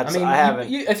good. I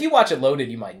haven't. If you watch it loaded,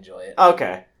 you might enjoy it.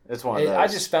 Okay, it's one of those. I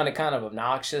just found it kind of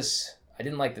obnoxious. I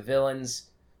didn't like the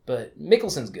villains, but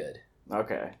Mickelson's good.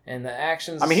 Okay. And the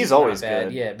actions. I mean, he's always not bad.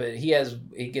 good. Yeah, but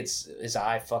he gets his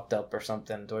eye fucked up or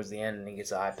something towards the end, and he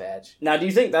gets an eye patch. Now, do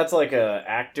you think that's like a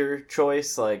actor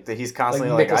choice? Like that he's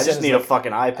constantly Like, I just need a like,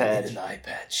 fucking eye I patch. need an eye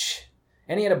patch.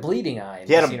 And he had a bleeding eye in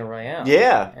He had Casino Royale.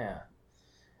 Yeah. Yeah.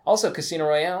 Also, Casino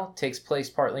Royale takes place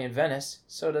partly in Venice.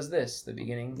 So does this, the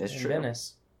beginning That's in true.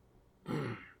 Venice.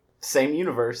 Same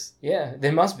universe. Yeah,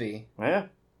 they must be. Yeah.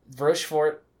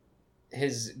 Rochefort,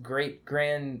 his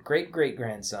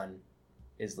great-great-grandson,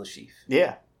 is Le Chiffre.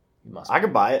 Yeah. He must I be.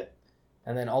 could buy it.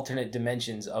 And then alternate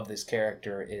dimensions of this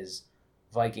character is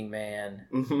Viking Man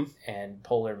and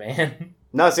Polar Man.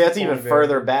 No, see, that's Polar even Bear.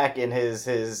 further back in his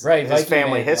Viking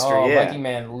family Man. history. Oh, yeah. Viking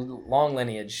Man, long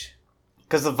lineage.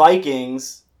 Because the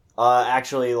Vikings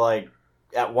actually, like,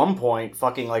 at one point,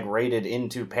 fucking, like, raided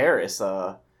into Paris.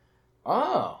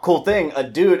 Oh. Cool thing. A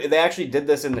dude, they actually did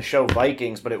this in the show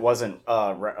Vikings, but it wasn't,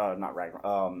 not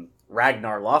Ragnar,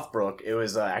 Ragnar Lothbrok. It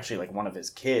was actually, like, one of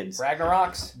his kids.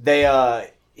 Ragnaroks?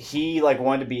 He, like,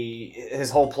 wanted to be, his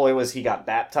whole ploy was he got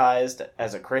baptized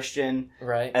as a Christian.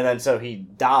 Right. And then so he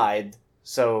died,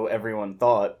 so everyone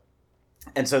thought.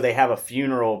 And so they have a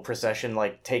funeral procession,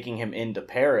 like, taking him into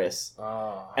Paris.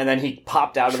 Oh. And then he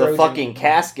popped out of the fucking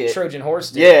casket. Trojan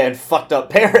horse did. Yeah, and fucked up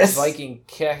Paris. Viking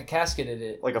casketed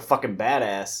it. Like a fucking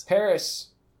badass. Paris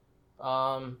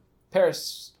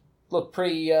looked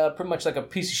pretty much like a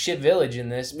piece of shit village in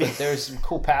this, but there's some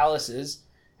cool palaces.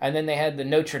 And then they had the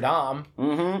Notre Dame.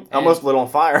 Mm-hmm. Almost lit on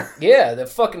fire. Yeah, the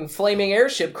fucking flaming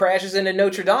airship crashes into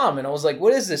Notre Dame. And I was like,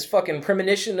 what is this, fucking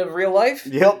premonition of real life?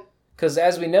 Yep. Because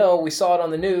as we know, we saw it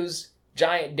on the news,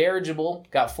 giant dirigible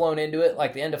got flown into it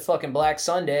like the end of fucking Black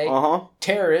Sunday. Uh-huh.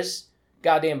 Terrorists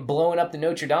goddamn blowing up the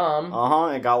Notre Dame. Uh-huh,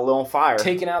 it got lit on fire.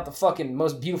 Taking out the fucking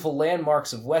most beautiful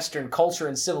landmarks of Western culture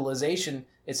and civilization.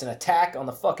 It's an attack on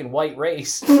the fucking white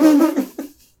race.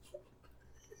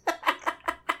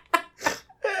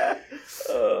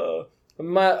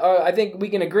 I think we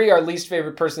can agree our least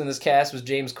favorite person in this cast was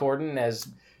James Corden as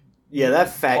Yeah, that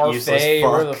fat Parfait, useless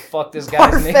or whatever the fuck. fuck this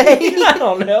guy's name. I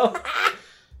don't know.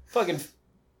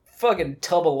 Fucking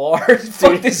tub of lard.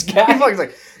 Fuck this guy. Fucking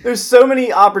like, there's so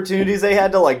many opportunities they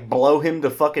had to like blow him to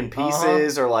fucking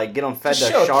pieces or like get him fed Just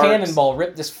to show sharks. a cannonball,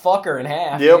 rip this fucker in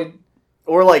half, Yep. dude.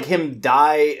 Or like him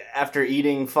die after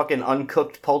eating fucking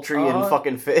uncooked poultry and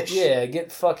fucking fish. Yeah,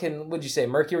 get fucking, what'd you say,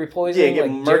 mercury poisoning? Yeah,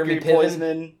 get like mercury Jeremy Piven?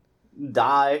 poisoning,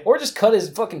 die. Or just cut his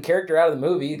fucking character out of the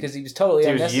movie because he was totally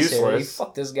He was unnecessary. useless.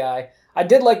 Fuck this guy. I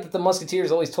did like that the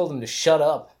Musketeers always told him to shut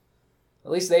up.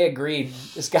 At least they agreed.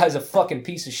 This guy's a fucking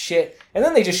piece of shit. And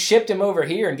then they just shipped him over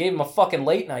here and gave him a fucking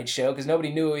late night show because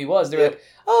nobody knew who he was. They were like,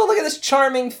 oh, look at this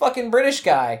charming fucking British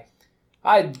guy.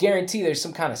 I guarantee there's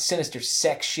some kind of sinister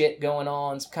sex shit going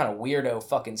on, some kind of weirdo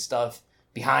fucking stuff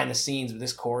behind the scenes with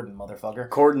this Corden motherfucker.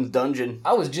 Corden's dungeon.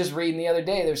 I was just reading the other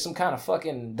day, there's some kind of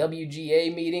fucking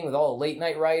WGA meeting with all the late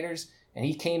night writers, and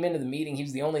he came into the meeting, he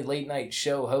was the only late night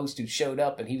show host who showed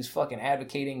up, and he was fucking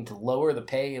advocating to lower the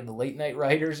pay of the late night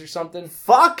writers or something.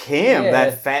 Fuck him, Yeah.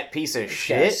 that fat piece of Guy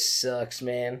shit. sucks,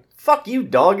 man. Fuck you,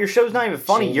 dog. Your show's not even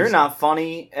funny. James. You're not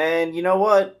funny. And you know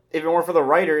what? If it weren't for the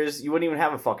writers, you wouldn't even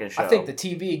have a fucking show. I think the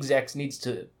TV execs needs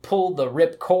to pull the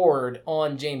rip cord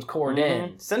on James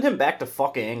Corden. Send him back to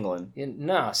fucking England.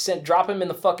 No, drop him in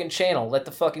the fucking channel. Let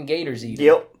the fucking gators eat him.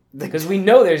 Yep. Because we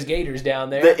know there's gators down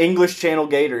there. The English Channel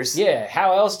Gators. Yeah,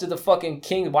 how else did the fucking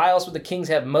king? Why else would the kings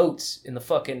have moats in the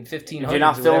fucking 1500s? If you're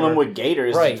not or filling them whatever? with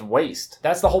gators, Right. it's waste.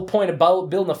 That's the whole point of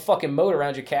building a fucking moat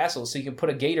around your castle, so you can put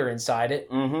a gator inside it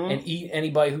and eat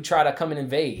anybody who try to come and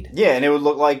invade. Yeah, and it would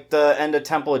look like the end of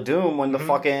Temple of Doom when the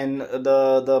fucking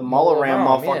the Mullah Ram Ram,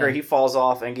 motherfucker yeah. he falls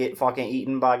off and get fucking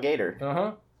eaten by a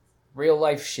gator. Real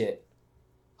life shit,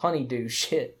 honeydew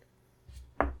shit.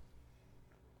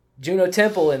 Juno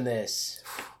Temple in this,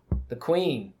 the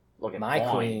queen, Look at my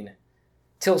Vaughn. queen,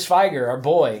 Till Schweiger, our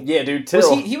boy. Yeah, dude.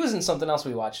 Till. He was in something else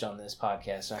we watched on this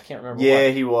podcast. I can't remember. Yeah,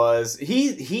 what. he was.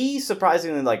 He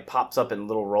surprisingly like pops up in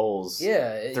little roles.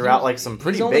 Yeah, throughout like some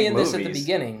pretty he's only big in movies. this at the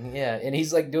beginning. Yeah, and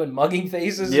he's like doing mugging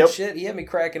faces Yep. and shit. He had me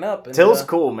cracking up. And, Till's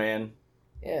cool, man.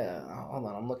 Yeah, hold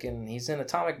on, I'm looking. He's in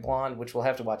Atomic Blonde, which we'll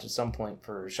have to watch at some point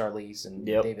for Charlize and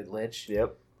Yep. David Litch.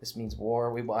 Yep. This Means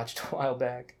War. We watched a while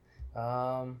back.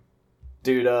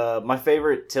 Dude, my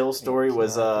favorite Till story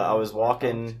was I was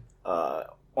walking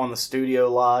on the studio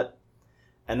lot,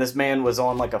 and this man was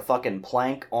on like a fucking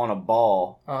plank on a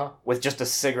ball with just a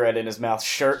cigarette in his mouth,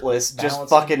 shirtless, just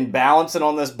Balancing. fucking balancing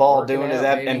on this ball, Working doing his out,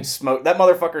 app baby. and smoke. That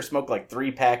motherfucker smoked like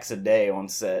 3 packs a day on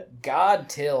set. God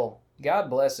Till. God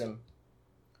bless him.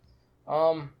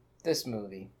 This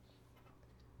movie.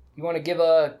 You want to give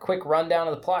a quick rundown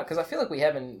of the plot? Because I feel like we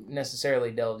haven't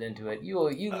necessarily delved into it. You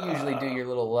usually do your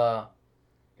little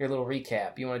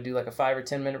recap. You want to do like a 5 or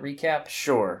 10 minute recap?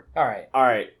 Sure. All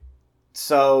right.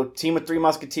 So, team of 3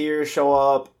 Musketeers show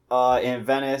up in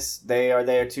Venice. They are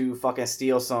there to fucking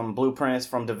steal some blueprints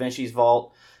from Da Vinci's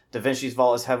vault. Da Vinci's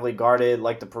vault is heavily guarded,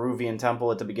 like the Peruvian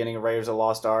temple at the beginning of Raiders of the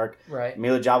Lost Ark. Right.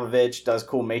 Mila Jovovich does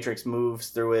cool Matrix moves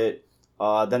through it.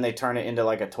 Then they turn it into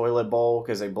like a toilet bowl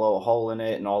because they blow a hole in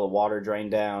it and all the water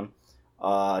drained down.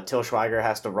 Till Schweiger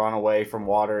has to run away from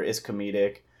water. It's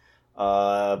comedic.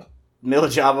 Mila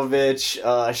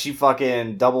Jovovich, she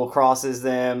fucking double crosses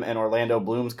them, and Orlando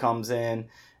Blooms comes in,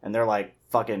 and they're like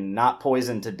fucking not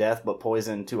poisoned to death, but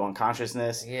poisoned to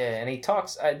unconsciousness. Yeah, and he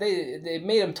talks. They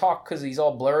made him talk because he's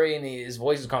all blurry, and his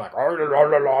voice is kind of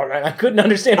like. And I couldn't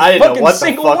understand. I didn't know what the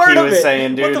single fuck word he was of it.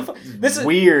 saying, dude. This is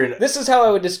weird. This is how I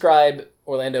would describe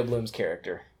Orlando Bloom's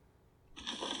character.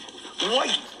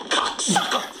 White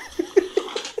cocksucker.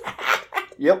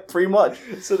 Yep, pretty much.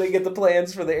 So they get the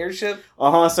plans for the airship.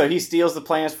 So he steals the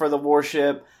plans for the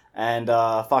warship, and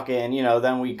fucking,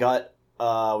 then we cut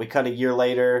a year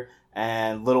later,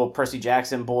 and little Percy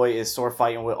Jackson boy is sword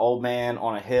fighting with old man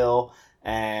on a hill,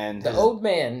 and the old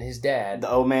man, his dad,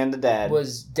 the dad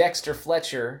was Dexter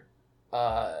Fletcher,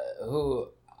 who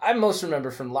I most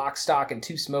remember from Lock, Stock, and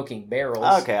Two Smoking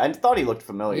Barrels. Okay, I thought he looked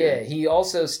familiar. Yeah, he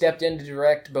also stepped in to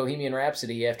direct Bohemian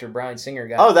Rhapsody after Bryan Singer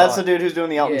got Oh, that's caught. the dude who's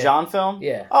doing the Elton John film?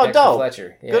 Yeah. Oh, Dexter dope.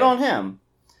 Fletcher. Yeah. Good on him.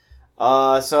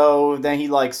 So then he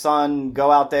like, son,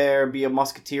 go out there, be a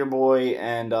musketeer boy,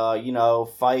 and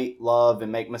fight, love,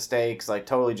 and make mistakes. Like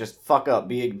totally just fuck up,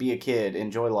 be a kid,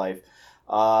 enjoy life.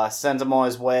 Sends him on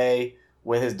his way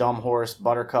with his dumb horse,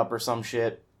 Buttercup or some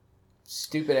shit.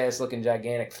 Stupid ass looking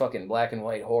gigantic fucking black and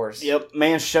white horse. Yep,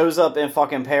 man shows up in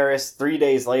fucking Paris 3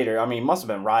 days later. I mean, must have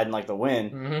been riding like the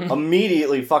wind. Mm-hmm.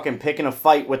 Immediately fucking picking a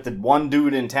fight with the one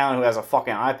dude in town who has a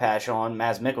fucking eye patch on,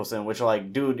 Mads Mikkelsen, which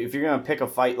like, dude, if you're gonna pick a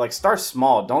fight, like start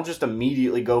small. Don't just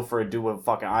immediately go for a dude with a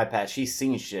fucking eye patch. He's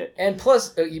seen shit. And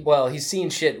plus, he's seen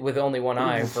shit with only one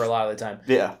eye for a lot of the time.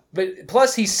 Yeah. But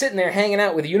plus, he's sitting there hanging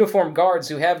out with uniformed guards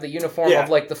who have the uniform of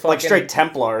like the fucking like straight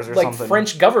Templars or like something.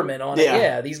 French government on it. Yeah.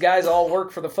 Yeah, these guys all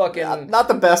work for the fucking not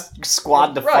the best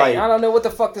squad to right. fight. I don't know what the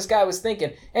fuck this guy was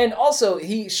thinking. And also,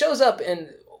 he shows up and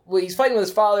he's fighting with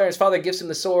his father, and his father gives him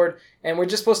the sword. And we're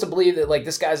just supposed to believe that like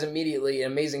this guy's immediately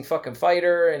an amazing fucking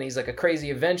fighter, and he's like a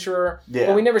crazy adventurer. Yeah.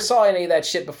 But we never saw any of that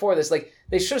shit before this. Like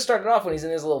they should have started off when he's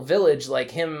in his little village, like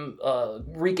him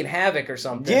wreaking havoc or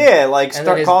something. Yeah, like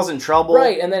start causing trouble.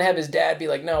 Right, and then have his dad be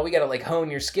like, "No, we gotta like hone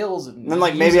your skills." And then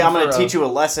like maybe I'm gonna teach you a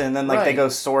lesson, and then like they Right. go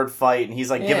sword fight, and he's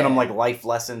like giving him like life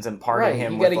lessons, imparting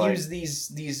him. You with gotta like, use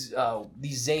these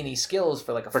zany skills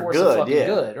for like a for force good, of fucking yeah.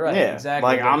 good. Right, Yeah. exactly.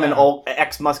 Like But I'm an no. old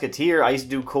ex-musketeer. I used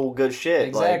to do cool, good shit.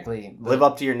 Exactly. Like, live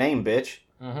up to your name, bitch.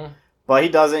 Mm-hmm. But he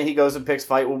doesn't. He goes and picks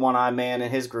fight with One Eye Man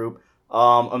and his group.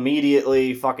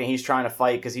 Immediately, fucking, he's trying to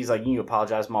fight because he's like, you need to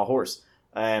apologize to my horse.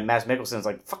 And Mads Mikkelsen's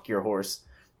like, fuck your horse.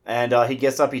 And he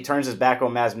gets up, he turns his back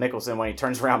on Mads Mikkelsen. When he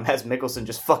turns around, Mads Mikkelsen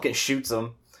just fucking shoots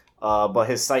him. But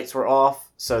his sights were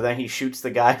off, so then he shoots the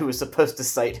guy who was supposed to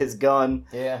sight his gun.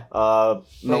 Yeah. No,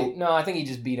 I think he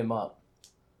just beat him up.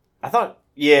 I thought,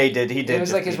 yeah, he did. He did. It was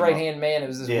just like his beat him right up. hand man. It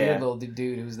was this Yeah. weird little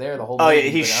dude who was there the whole Oh, movie. yeah,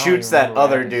 he but I don't shoots even that remember what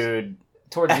other happens. dude.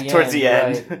 Towards the Towards the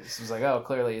end. Right. This was like, oh,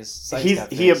 clearly his sights He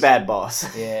got a fixed. bad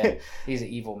boss. Yeah, he's an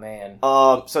evil man.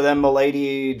 So then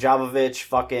Milady Jovovich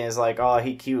fucking is like, oh,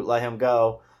 he cute, let him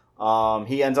go.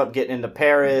 He ends up getting into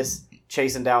Paris,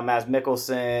 chasing down Mads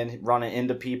Mikkelsen, running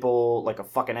into people like a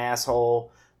fucking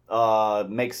asshole.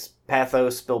 Makes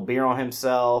Pathos spill beer on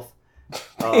himself.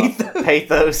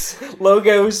 Pathos.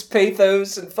 Logos,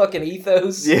 pathos, and fucking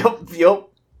ethos. Yep.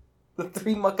 The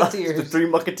Three Musketeers. The Three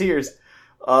Musketeers.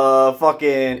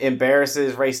 Fucking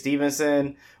embarrasses Ray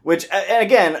Stevenson. Which, and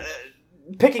again,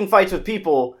 picking fights with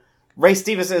people, Ray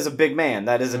Stevenson is a big man.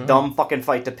 That is a dumb fucking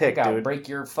fight to pick, Gotta dude. break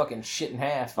your fucking shit in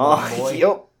half, boy.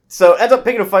 Yep. So ends up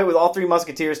picking a fight with all three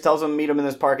Musketeers, tells them to meet him in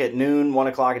this park at noon, 1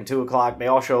 o'clock, and 2 o'clock. They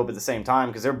all show up at the same time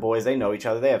because they're boys. They know each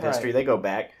other. They have history. Right. They go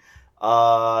back.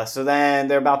 So then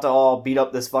they're about to all beat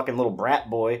up this fucking little brat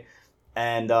boy.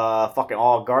 And fucking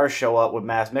all guards show up with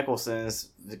Mads Mikkelsen's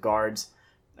guards.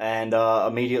 And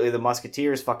immediately the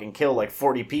Musketeers fucking kill like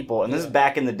 40 people. And this is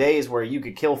back in the days where you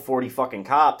could kill 40 fucking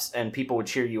cops and people would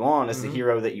cheer you on as the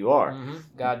hero that you are. Mm-hmm.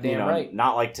 Goddamn right.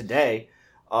 Not like today.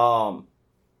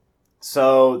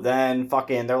 So then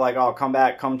fucking they're like, oh, come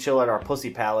back, come chill at our pussy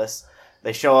palace.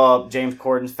 They show up, James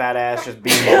Corden's fat ass just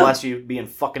being, bless you, being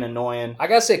fucking annoying. I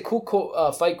gotta say, cool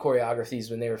fight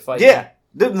choreographies when they were fighting. Yeah.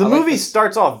 The movie this.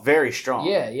 starts off very strong.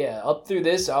 Yeah. Up through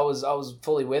this, I was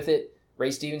fully with it.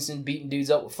 Ray Stevenson beating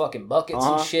dudes up with fucking buckets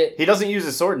and shit. He doesn't use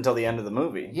his sword until the end of the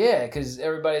movie. Yeah, because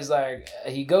everybody's like,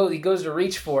 he goes to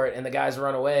reach for it, and the guys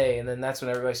run away, and then that's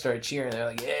when everybody started cheering. They're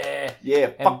like, yeah.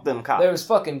 Yeah, and fuck them cops. There was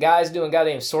fucking guys doing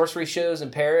goddamn sorcery shows in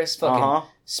Paris, fucking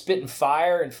spitting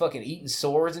fire and fucking eating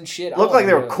swords and shit. Looked like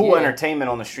they were cool entertainment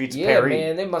on the streets of Paris. Yeah,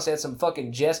 man, they must have had some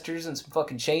fucking jesters and some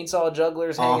fucking chainsaw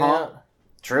jugglers hanging out.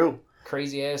 True.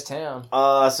 Crazy ass town.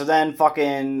 So then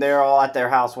fucking they're all at their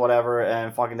house, whatever,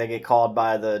 and fucking they get called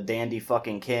by the dandy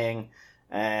fucking king,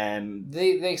 and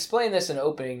they explain this in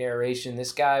opening narration.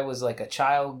 This guy was like a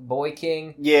child boy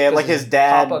king. Yeah, like his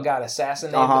dad. Papa got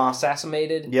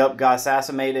assassinated. Yep, got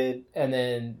assassinated. And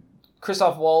then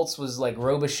Christoph Waltz was like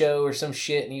Robichaux or some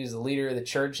shit, and he was the leader of the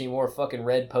church, and he wore a fucking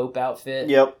red Pope outfit.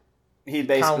 Yep. He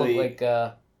basically kind of looked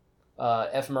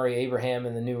like F. Murray Abraham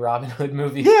in the new Robin Hood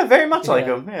movie. Yeah, very much like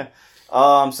him, yeah.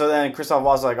 So then Christoph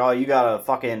Waltz is like, oh, you gotta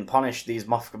fucking punish these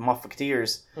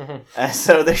musketeers. And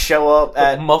so they show up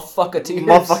at...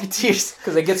 Musketeers.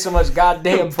 Because they get so much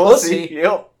goddamn pussy.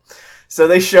 Yep. So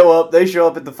they show up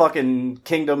at the fucking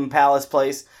Kingdom Palace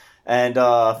place, and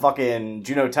fucking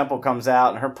Juno Temple comes out,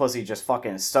 and her pussy just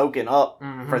fucking soaking up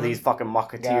for these fucking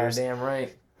musketeers. Goddamn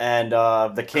right. And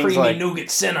the king's creamy like... nougat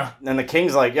sinner. And the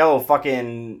king's like, yo,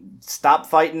 fucking stop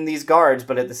fighting these guards,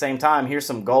 but at the same time, here's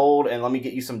some gold, and let me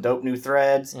get you some dope new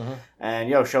threads, and,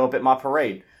 yo, show up at my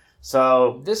parade.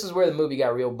 So... This is where the movie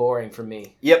got real boring for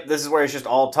me. Yep, this is where it's just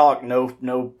all talk, no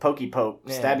pokey poke,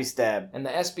 stabby stab. And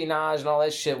the espionage and all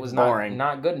that shit was boring.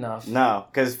 Not good enough. No,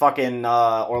 because fucking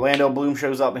Orlando Bloom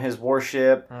shows up in his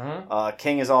warship.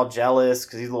 King is all jealous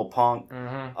because he's a little punk.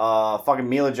 Fucking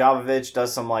Mila Jovovich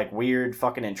does some like weird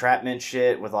fucking entrapment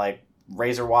shit with like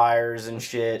razor wires and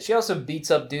shit. She also beats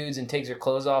up dudes and takes her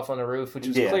clothes off on the roof, which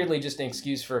was clearly just an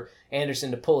excuse for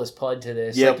Anderson to pull his pud to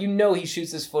this. Yep. Like, you know, he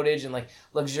shoots this footage and like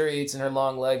luxuriates in her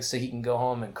long legs so he can go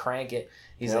home and crank it.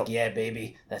 He's like, yeah,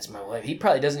 baby, that's my wife. He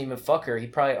probably doesn't even fuck her. He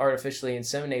probably artificially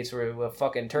inseminates her with a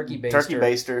fucking turkey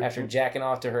baster after jacking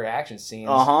off to her action scenes.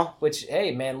 Which,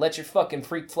 hey, man, let your fucking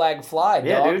freak flag fly, dog.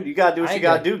 Yeah, dude, you gotta do what you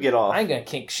gotta do, get off. I ain't gonna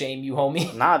kink shame you,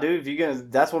 homie. Nah, dude, if you gonna,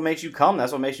 that's what makes you come.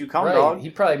 That's what makes you come, right. dog. He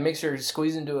probably makes her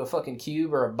squeeze into a fucking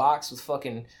cube or a box with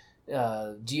fucking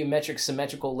geometric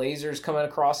symmetrical lasers coming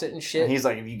across it and shit. And he's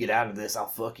like, if you get out of this, I'll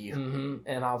fuck you.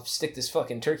 And I'll stick this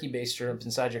fucking turkey baster up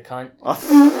inside your cunt.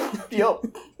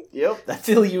 Yep.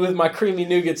 Fill you with my creamy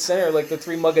nougat center like the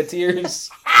Three Musketeers.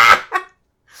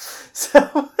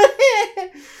 So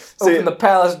open the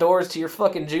palace doors to your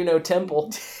fucking Juno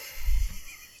Temple.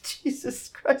 Jesus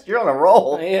Christ, you're on a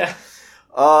roll. Yeah.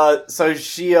 So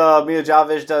she, Mila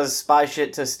Jovovich does spy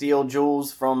shit to steal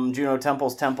jewels from Juno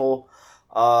Temple's temple.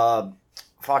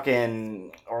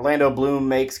 Fucking Orlando Bloom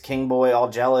makes King Boy all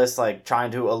jealous, like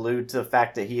trying to allude to the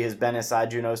fact that he has been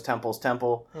inside Juno's temple's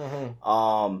temple.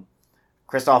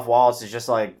 Christoph Waltz is just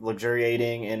like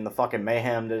luxuriating in the fucking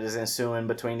mayhem that is ensuing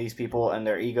between these people and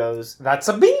their egos. That's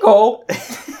a bingo!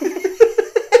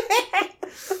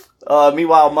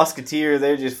 Meanwhile, Musketeer,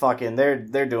 they're just fucking,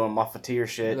 they're doing Musketeer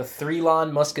shit. The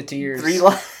Three-Lon Musketeers.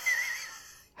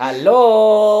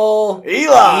 Hello!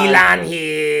 Elon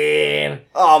here!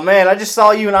 Oh man, I just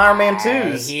saw you in Iron Man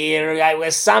 2's. Here I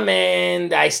was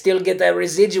summoned. I still get a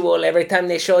residual every time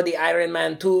they show the Iron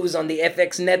Man 2's on the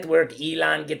FX network.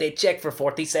 Elon get a check for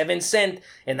 47 cents,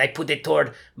 and I put it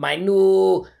toward my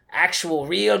new actual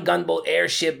real gunboat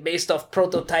airship based off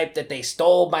prototype that they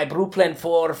stole my Brooklyn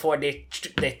for the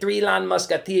Three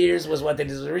Musketeers was what it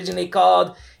was originally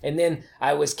called. And then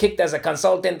I was kicked as a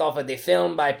consultant off of the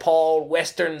film by Paul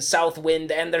Western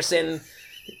Southwind Anderson.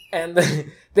 And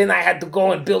then I had to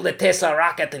go and build a Tesla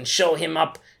rocket and show him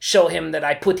that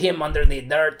I put him under the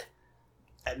dirt.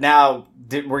 Now,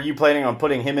 were you planning on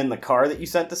putting him in the car that you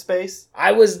sent to space?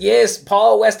 Yes,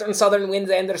 Paul Western Southern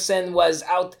Winds Anderson was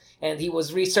out and he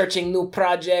was researching new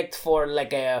project for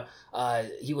like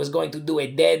he was going to do a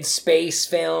Dead Space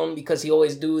film because he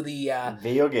always do the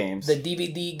video games, the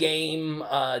DVD game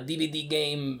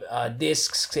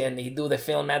discs, and he do the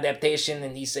film adaptation,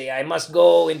 and he say, I must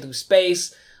go into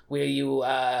space. Will you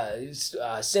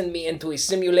send me into a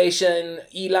simulation,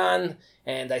 Elon?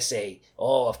 And I say,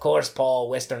 oh, of course, Paul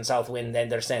Western Southwind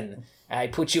Anderson. I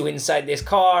put you inside this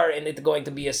car, and it's going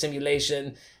to be a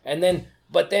simulation.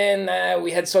 But then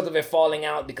we had sort of a falling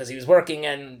out because he was working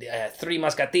on Three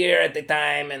Musketeer at the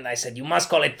time, and I said, you must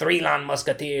call it Three-Lon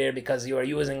Musketeer because you are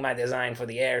using my design for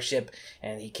the airship.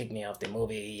 And he kicked me off the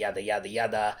movie, yada, yada,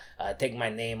 yada, take my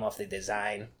name off the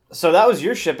design. So that was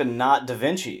your ship and not Da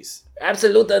Vinci's?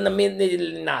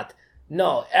 Absolutely not.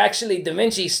 No, actually, Da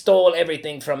Vinci stole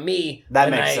everything from me. That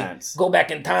when makes I sense. Go back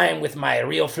in time with my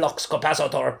real flux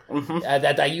capacitor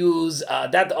that I use.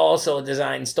 That also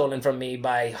design stolen from me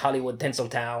by Hollywood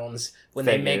Tinseltowns when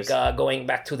they make Going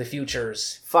Back to the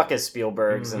Futures. Fuck it,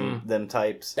 Spielbergs and them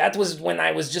types. That was when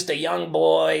I was just a young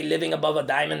boy living above a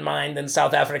diamond mine in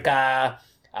South Africa.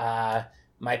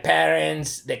 My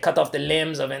parents, they cut off the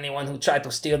limbs of anyone who tried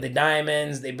to steal the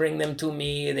diamonds. They bring them to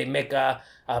me. They make a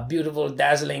beautiful,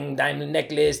 dazzling diamond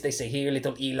necklace. They say, here,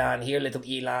 little Elon, here, little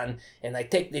Elon. And I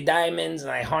take the diamonds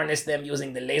and I harness them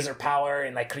using the laser power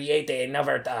and I create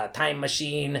another time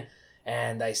machine.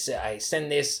 And I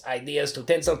send these ideas to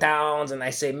Tinseltowns and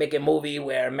I say, make a movie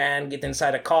where a man get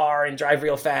inside a car and drive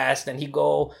real fast and he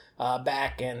go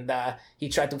back and he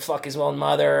tried to fuck his own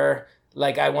mother,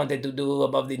 like I wanted to do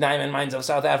above the diamond mines of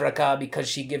South Africa because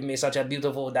she gave me such a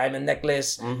beautiful diamond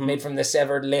necklace made from the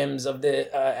severed limbs of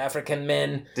the African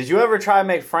men. Did you ever try to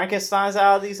make Frankensteins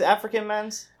out of these African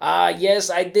men's? Yes,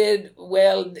 I did.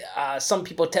 Well, some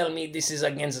people tell me this is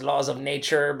against laws of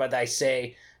nature, but I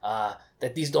say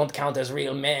that these don't count as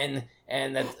real men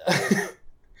and that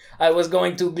I was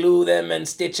going to glue them and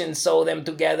stitch and sew them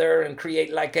together and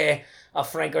create like a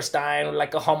Frankenstein or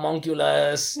like a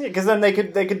homunculus. Yeah, because then they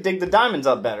could dig the diamonds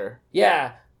up better.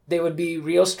 Yeah, they would be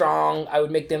real strong. I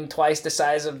would make them twice the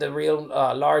size of the real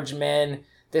large men.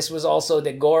 This was also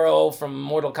the Goro from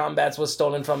Mortal Kombat was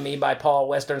stolen from me by Paul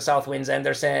Western South Winds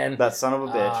Anderson. That son of a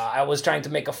bitch. I was trying to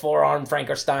make a 4-armed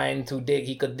Frankenstein to dig.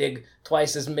 He could dig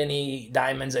twice as many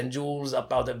diamonds and jewels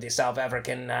up out of the South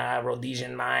African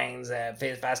Rhodesian mines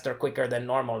faster, quicker than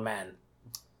normal man.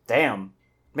 Damn.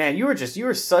 Man, you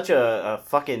were such a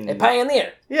fucking... A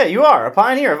pioneer. Yeah, you are. A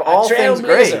pioneer of all things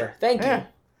great. Thank you.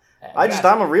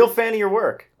 I'm a real fan of your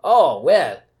work. Oh,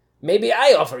 well, maybe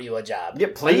I offer you a job. Yeah,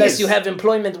 please. Unless you have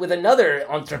employment with another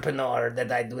entrepreneur that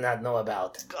I do not know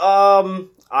about.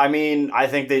 I mean, I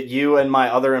think that you and my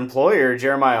other employer,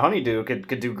 Jeremiah Honeydew,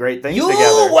 could do great things you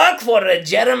together. You work for a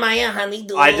Jeremiah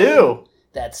Honeydew? I do.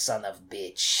 That son of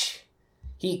bitch.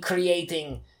 He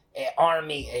creating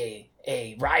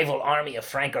a rival army of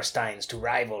Frankensteins to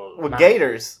rival... With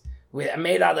gators.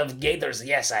 Made out of gators.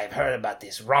 Yes, I've heard about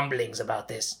this. Rumblings about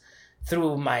this.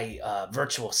 Through my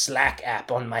virtual Slack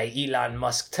app on my Elon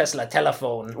Musk Tesla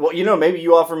telephone. Well, maybe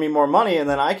you offer me more money and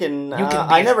then I can...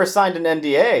 I never signed an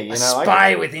NDA, a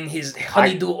spy within his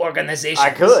Honeydew organization. I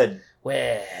could.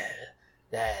 Well,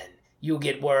 then... You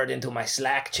get word into my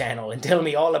Slack channel and tell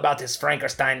me all about this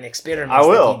Frankenstein experiments I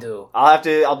will. that he do.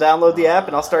 I'll download the app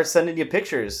and I'll start sending you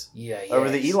pictures.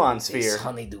 Over the Elon sphere. This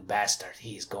Honeydew bastard,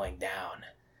 he's going down.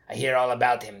 I hear all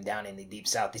about him down in the Deep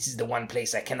South. This is the one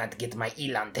place I cannot get my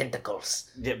Elon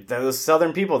tentacles. Yeah, those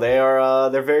southern people,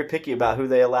 they're very picky about who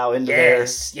they allow into their...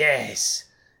 Yes.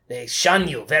 They shun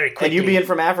you very quickly. And you being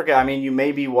from Africa, I mean, you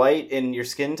may be white in your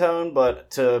skin tone, but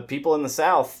to people in the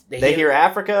South, they hear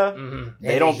Africa,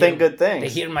 they don't think good things. They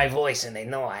hear my voice and they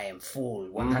know I am full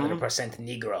 100%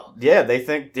 Negro. Yeah, they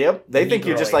think think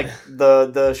you're just like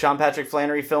the Sean Patrick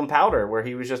Flannery film Powder, where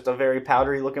he was just a very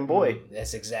powdery looking boy.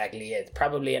 That's exactly it.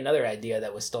 Probably another idea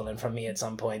that was stolen from me at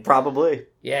some point. Probably.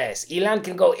 Yes, Elon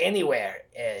can go anywhere.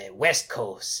 West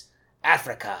Coast,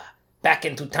 Africa, back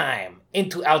into time,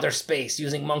 into outer space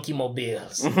using monkey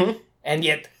mobiles. And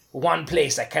yet, one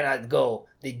place I cannot go,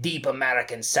 the deep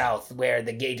American South where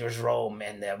the gators roam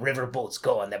and the riverboats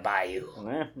go on the bayou.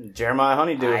 Yeah, Jeremiah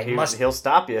Honeydew, he'll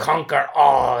stop you. Conquer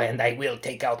all, and I will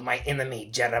take out my enemy,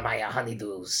 Jeremiah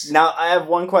Honeydews. Now, I have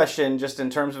one question just in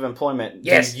terms of employment.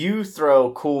 Yes. Do you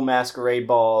throw cool masquerade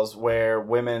balls where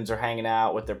women's are hanging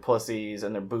out with their pussies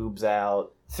and their boobs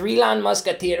out? Three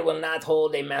Musketeer will not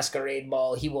hold a masquerade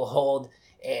ball. He will hold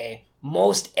a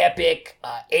most epic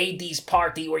 80s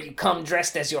party where you come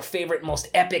dressed as your favorite most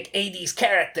epic 80s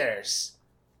characters.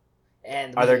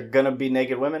 And are there gonna be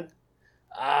naked women?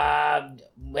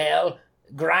 Well,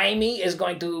 Grimy is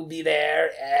going to be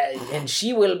there, and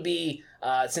she will be,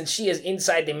 since she is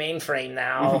inside the mainframe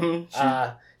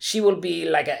now, she will be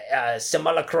like a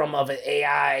simulacrum of an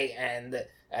AI, and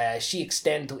she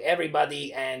extends to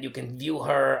everybody, and you can view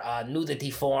her nudity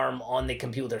form on the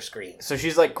computer screen. So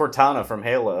she's like Cortana from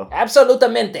Halo.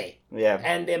 Absolutamente. Yeah.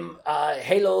 And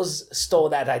Halos stole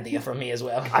that idea from me as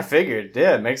well. I figured.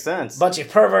 Yeah, it makes sense. Bunch of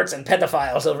perverts and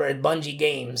pedophiles over at Bungie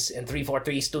Games in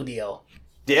 343 Studio.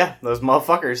 Yeah, those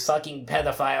motherfuckers. Fucking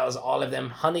pedophiles, all of them.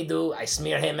 Honeydew, I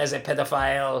smear him as a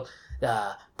pedophile.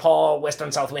 Paul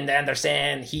Western South Wind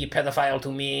Anderson, he pedophile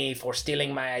to me for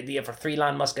stealing my idea for Three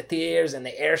Musketeers and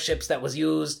the airships that was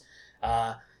used.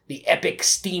 The epic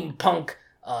steampunk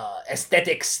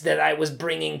aesthetics that I was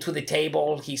bringing to the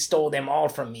table, he stole them all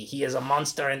from me. He is a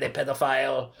monster and a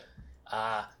pedophile.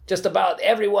 Just about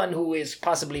everyone who is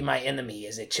possibly my enemy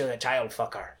is a child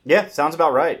fucker. Yeah, sounds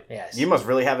about right. Yes. You must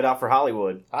really have it out for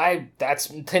Hollywood. That's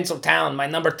Tinseltown, my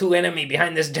number 2 enemy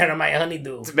behind this Jeremiah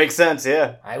Honeydew. It makes sense,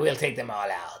 yeah. I will take them all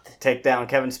out. Take down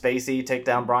Kevin Spacey, take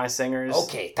down Bryan Singers.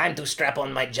 Okay, time to strap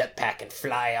on my jetpack and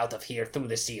fly out of here through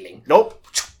the ceiling. Nope.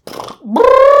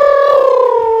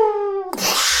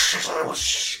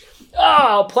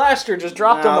 Oh, plaster just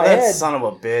dropped on my that head. son of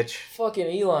a bitch. Fucking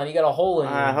Elon, you got a hole in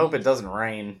you. I hope it doesn't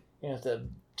rain. You have to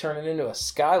turn it into a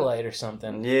skylight or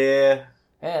something. Yeah.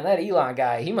 Man, that Elon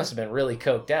guy, he must have been really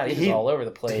coked out. He was all over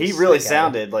the place. He really That guy.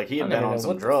 sounded like he had been on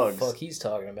some drugs. What the fuck he's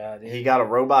talking about, dude. He got a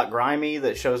robot Grimy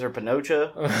that shows her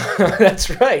Pinocha. That's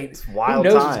right. It's wild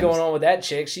Who knows times. what's going on with that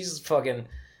chick? She's fucking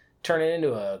turning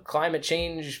into a climate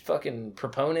change fucking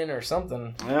proponent or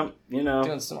something. Yep, you know.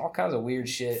 Doing all kinds of weird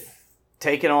shit.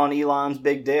 Taking on Elon's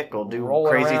big dick will do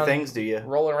Rolling crazy around- things to you.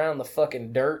 Rolling around in the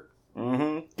fucking dirt.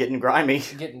 Mm-hmm. Getting grimy.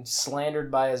 Getting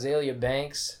slandered by Azalea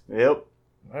Banks. Yep.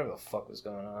 Whatever the fuck was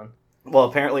going on. Well,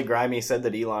 apparently Grimy said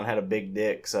that Elon had a big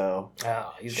dick, so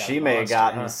Oh, he's got she a may have monster,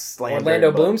 gotten huh? slandered.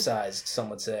 Orlando but Bloom sized, some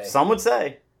would say. Some would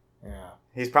say. Yeah.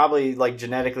 He's probably like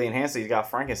genetically enhanced. He's got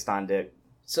Frankenstein dick.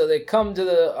 So they come to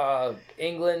the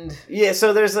England. Yeah,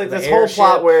 so there's like The this whole airship,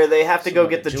 plot where they have to some go of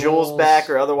get the the jewels jewels. back,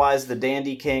 or otherwise the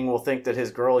Dandy King will think that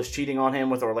his girl is cheating on him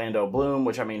with Orlando Bloom,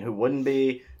 which I mean, who wouldn't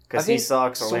be? Because I he think-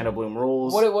 sucks. so Orlando Bloom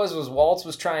rules. What it was Waltz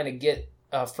was trying to get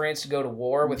France to go to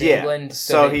war with Yeah, England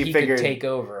so so that he he figured- could take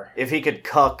over. If he could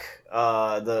cuck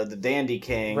the Dandy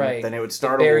King, Right. then it would The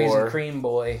start a Berries war. and Cream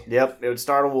Boy. Yep, it would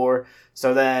start a war.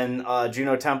 So then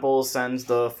Juno Temple sends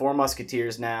the Four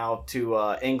Musketeers now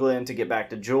to England to get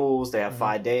back to Jules. They have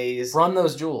 5 days. Run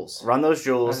those jewels. Run those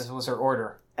jewels. This was her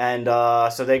order. And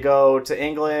so they go to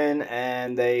England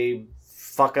and they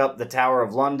fuck up the Tower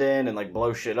of London and like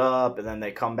blow shit up. And then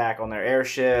they come back on their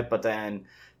airship. But then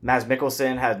Mads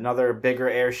Mikkelsen had another bigger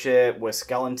airship with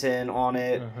Skeleton on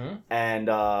it. Mm-hmm.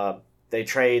 And they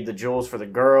trade the jewels for the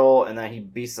girl. And then he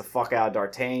beats the fuck out of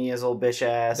D'Artagnan's little bitch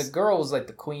ass. The girl was like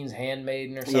the queen's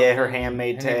handmaiden or something. Yeah, her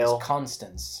handmaid Her name was tale.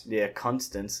 Constance. Yeah,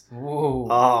 Constance. Ooh.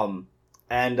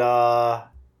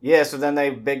 Yeah, so then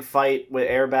they big fight with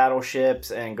air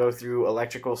battleships and go through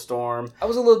electrical storm. I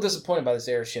was a little disappointed by this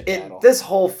airship battle. This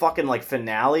whole fucking like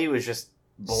finale was just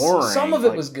boring. Some of it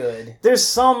Like, was good. There's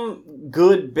some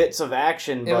good bits of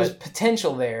action, There but was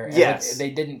potential there, and Yes.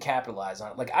 they didn't capitalize on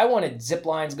it. Like I wanted zip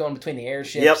lines going between the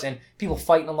airships Yep. and people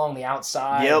fighting along the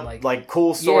outside. yep, and like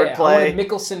cool sword I play. wanted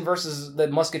Mikkelsen versus the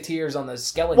Musketeers on the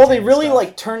skeleton. Well, they really stuff.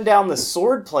 like turned down the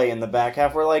sword play in the back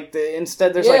half, where like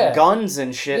instead there's Yeah. like guns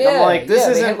and shit. Yeah, And I'm like, this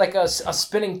they isn't had like a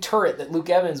spinning turret that Luke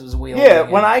Evans was wielding. Yeah,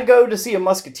 and- when I go to see a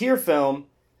Musketeer film,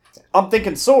 I'm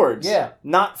thinking swords. Yeah.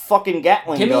 Not fucking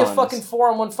Gatling Give me guns. a fucking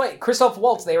 4-on-1 fight. Christoph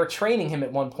Waltz, they were training him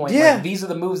at one point. Yeah. Like, these are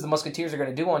the moves the Musketeers are going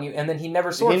to do on you, and then he never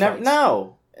He sword never, fights.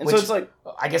 no. And so Which- it's like,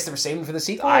 I guess they were saving for the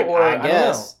sequel, I don't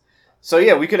guess. So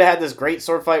yeah, we could have had this great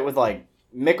sword fight with like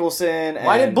Mikkelsen. know.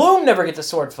 Why did and- Bloom never get the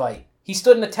sword fight? He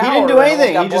stood in a tower. He didn't do and almost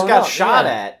anything. He just blown got up. shot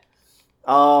Yeah. at.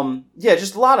 Yeah,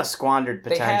 just a lot of squandered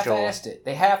They potential. half-assed it.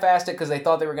 They half-assed it because they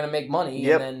thought they were going to make money,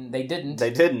 Yep. and then they didn't. They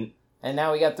didn't. And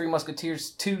now we got Three Musketeers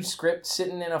 2 script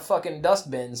sitting in a fucking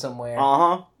dustbin somewhere.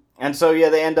 And so yeah,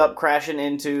 they end up crashing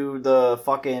into the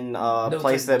fucking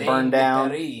place that Dame burned de down.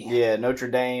 Paris. Yeah, Notre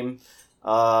Dame.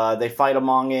 They fight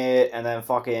among it, and then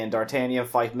fucking D'Artagnan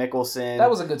fight Mikkelsen. That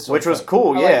was a good sword which was fight.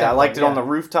 cool. I Yeah, that I liked fight, it on yeah. the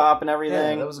rooftop and Yeah,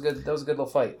 everything. that was a good little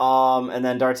fight. And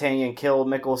then D'Artagnan killed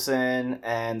Mikkelsen,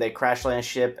 and they crash land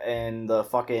ship in the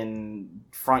fucking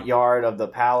front yard of the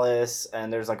palace,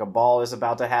 and there's like a ball is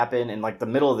about to happen in like the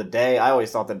middle of the day. I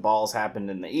always thought that balls happened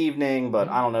in the evening, but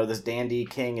I don't know, this Dandy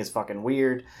King is fucking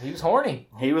weird. He was horny.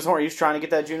 He was horny. He was trying to get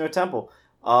that Juno Temple.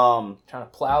 Trying to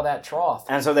plow that trough.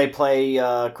 And so they play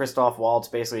Christoph Waltz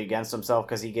basically against himself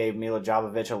because he gave Mila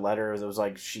Jovovich a letter that was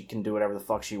like, she can do whatever the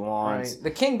fuck she wants. Right. The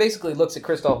king basically looks at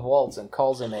Christoph Waltz and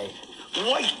calls him a...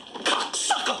 White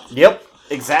cocksucker! Yep,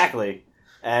 exactly.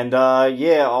 And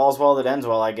yeah, all's well that ends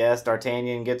well, I guess.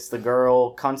 D'Artagnan gets the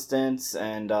girl, Constance,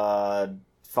 and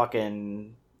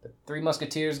fucking Three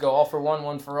Musketeers go all for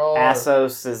one for all.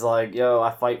 Assos is like, yo,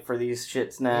 I fight for these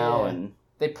shits now, Yeah. and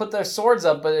They put their swords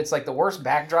up, but it's like the worst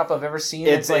backdrop I've ever seen.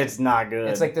 it's like, it's not good.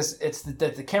 It's like this. It's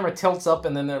the camera tilts up,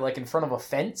 and then they're like in front of a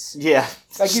fence. yeah,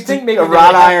 Like you think maybe a they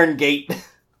wrought would have- iron gate.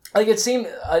 Like it seemed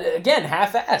again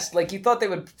half-assed. Like you thought they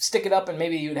would stick it up, and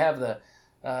maybe you'd have the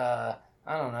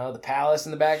I don't know, the palace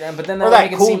in the background. But then they Or would that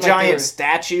make it cool seem like giant they were-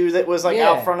 statue that was like Yeah.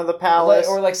 out front of the palace.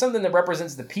 or like something that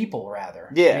represents the people rather.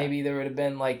 Yeah. Maybe there would have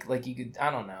been like you could, I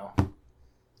don't know.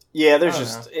 Yeah, there's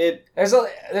just it. There's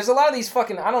a lot of these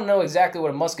fucking. I don't know exactly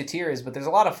what a musketeer is, but there's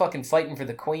a lot of fucking fighting for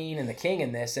the queen and the king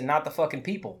in this, and not the fucking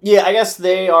people. Yeah, I guess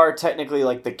they are technically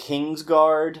like the King's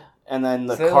Guard, and then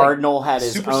the Cardinal had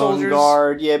his own soldiers.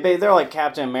 guard. Yeah, they're like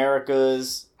Captain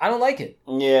America's. I don't like it.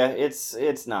 Yeah,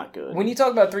 it's not good. When you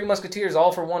talk about Three Musketeers,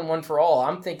 all for one, one for all,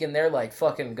 I'm thinking they're like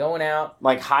fucking going out,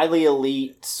 like highly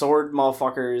elite sword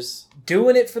motherfuckers,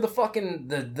 doing it for the fucking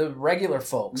the regular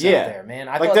folks out there, man.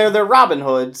 They're Robin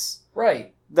Hoods,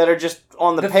 right? That are just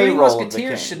on the payroll. The Three Musketeers Musketeers of the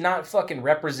king. should not fucking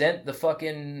represent the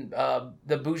fucking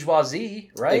the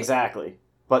bourgeoisie, right? Exactly,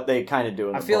 but they kind of do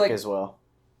in the book as well.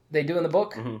 They do in the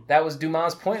book. Mm-hmm. That was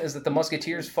Dumas' point: is that the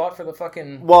Musketeers fought for the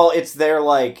fucking. Well, it's they're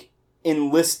like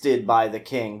enlisted by the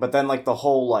king, but then like the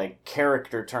whole like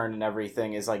character turn and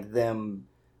everything is like them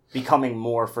becoming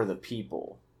more for the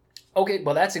people. Okay,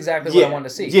 well that's exactly what I wanted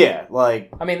to see. Yeah,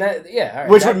 like I mean that. Yeah, all right.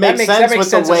 Which would make sense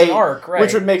with the way. Arc, right.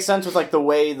 Which would make sense with like the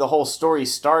way the whole story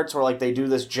starts, where like they do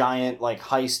this giant like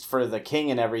heist for the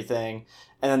king and everything,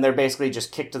 and then they're basically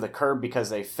just kicked to the curb because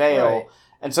they fail. Right.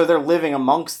 And so they're living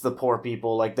amongst the poor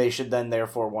people, like they should then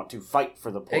therefore want to fight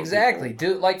for the poor exactly.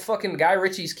 people. Do like fucking Guy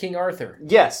Ritchie's King Arthur.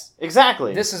 Yes,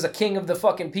 exactly. This is a king of the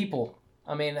fucking people.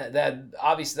 I mean, that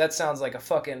obviously that sounds like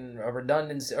a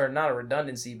redundancy, or not a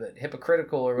redundancy, but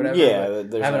hypocritical or whatever. Yeah,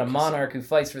 having a monarch who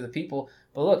fights for the people.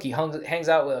 But look, he hangs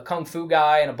out with a kung fu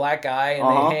guy and a black guy, and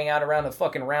they hang out around a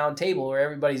fucking round table where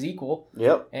everybody's equal.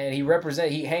 Yep. And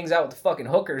he hangs out with the fucking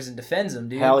hookers and defends them,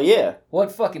 dude. Hell yeah.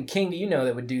 What fucking king do you know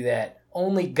that would do that?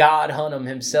 Only God Hunnam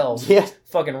himself. Yeah.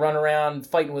 Fucking run around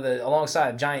fighting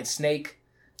alongside a giant snake,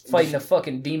 fighting a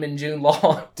fucking demon June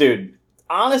Law. Dude,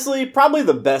 honestly, probably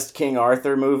the best King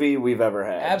Arthur movie we've ever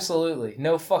had. Absolutely.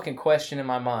 No fucking question in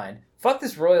my mind. Fuck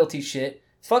this royalty shit.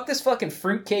 Fuck this fucking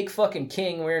fruitcake fucking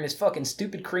king wearing his fucking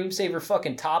stupid cream saver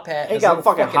fucking top hat. He got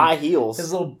fucking high heels.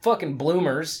 His little fucking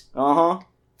bloomers. Uh-huh.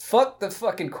 Fuck the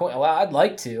fucking queen. Well, I'd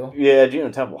like to. Yeah,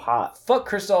 Juno Temple hot. Fuck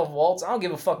Christoph Waltz. I don't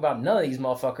give a fuck about none of these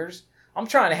motherfuckers. I'm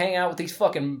trying to hang out with these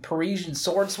fucking Parisian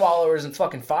sword swallowers and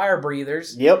fucking fire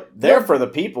breathers. Yep, they're for the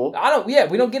people.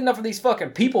 We don't get enough of these fucking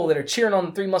people that are cheering on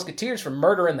the Three Musketeers for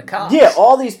murdering the cops. Yeah,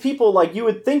 all these people, like, you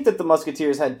would think that the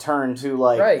Musketeers had turned to,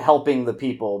 like, helping the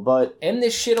people, but... End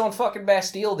this shit on fucking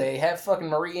Bastille Day. Have fucking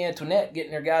Marie Antoinette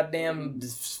getting her goddamn...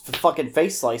 fucking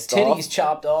face sliced titties off. Titties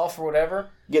chopped off or whatever.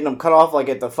 Getting them cut off, like,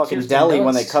 at the fucking deli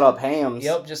when they cut up hams.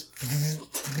 Yep, just...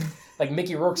 like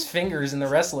Mickey Rourke's fingers in The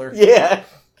Wrestler. Yeah.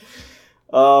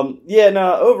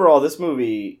 Overall, this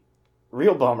movie,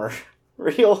 real bummer.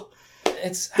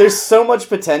 There's so much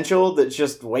potential that's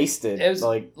just wasted. It was,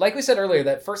 like we said earlier,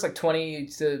 that first 20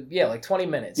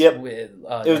 minutes. Yep. With it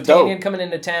was D'Artagnan dope. coming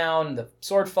into town, the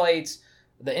sword fights,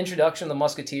 the introduction of the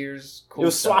Musketeers. Cool it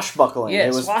was stuff. swashbuckling. Yeah,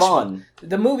 it was fun.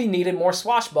 The movie needed more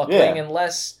swashbuckling and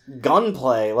less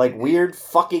gunplay, like weird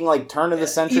fucking like turn of the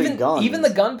century guns. Even the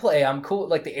gunplay, I'm cool.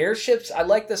 Like the airships, I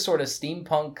like the sort of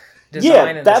steampunk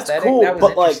design and that's aesthetic. cool, that was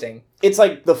but interesting. It's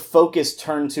like the focus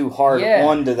turned too hard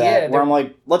onto that, where I'm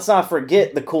like, let's not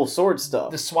forget the cool sword stuff.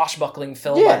 The swashbuckling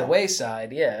fell by the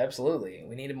wayside. Yeah, absolutely.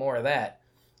 We needed more of that.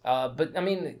 But, I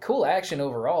mean, cool action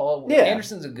overall. Yeah.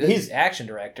 Anderson's a good action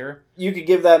director. You could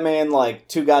give that man, like,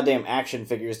 2 goddamn action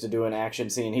figures to do an action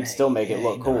scene. He'd still make it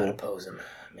look cool. Know how to pose him.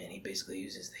 I mean, he basically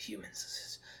uses the humans as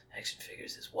his action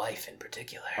figures, his wife in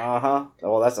particular. Uh-huh.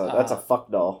 Well, that's a fuck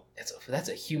doll. That's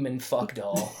a human fuck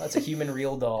doll. That's a human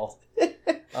real doll.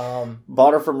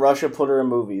 Bought her from Russia, put her in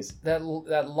movies. That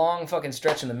long fucking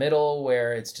stretch in the middle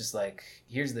where it's just like,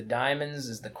 here's the diamonds.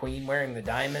 Is the queen wearing the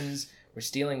diamonds? We're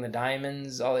stealing the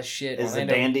diamonds, all this shit. Is the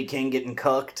Dandy King getting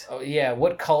cucked? Oh, yeah.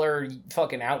 What color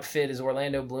fucking outfit is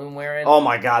Orlando Bloom wearing? Oh,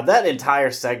 my God. That entire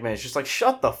segment is just like,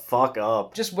 shut the fuck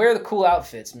up. Just wear the cool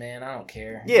outfits, man. I don't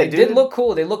care. Yeah, they did look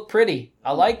cool. They look pretty.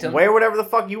 I liked them. Wear whatever the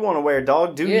fuck you want to wear,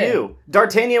 dog. Do you.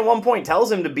 D'Artagnan at one point tells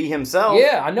him to be himself.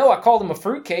 Yeah, I know I called him a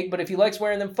fruitcake, but if he likes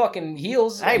wearing them fucking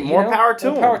heels... Hey, more power to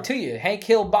him. More power to you. Hank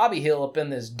Hill, Bobby Hill up in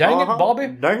this. Dang it, Bobby.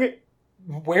 Dang it.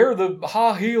 Wear the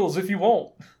high heels if you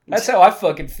want. That's how I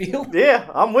fucking feel. Yeah,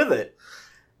 I'm with it.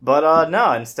 But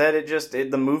no, instead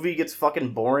the movie gets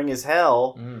fucking boring as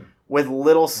hell with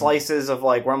little slices of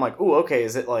like where I'm like, ooh, okay,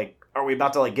 is it like, are we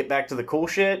about to like get back to the cool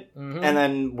shit? Mm-hmm. And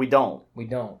then we don't. We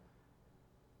don't.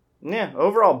 Yeah,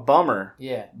 overall bummer.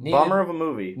 Yeah. Bummer of a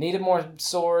movie. Needed more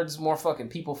swords, more fucking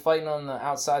people fighting on the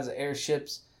outsides of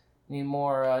airships.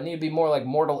 Need to be more like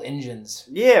Mortal Engines.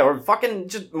 Yeah, or fucking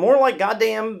just more like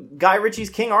goddamn Guy Ritchie's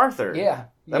King Arthur. Yeah.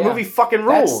 That movie fucking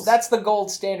rules. That's the gold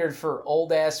standard for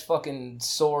old-ass fucking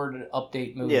sword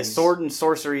update movies. Yeah, sword and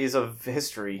sorceries of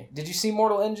history. Did you see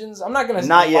Mortal Engines? I'm not going to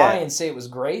lie and say it was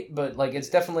great, but like it's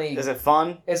definitely... Is it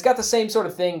fun? It's got the same sort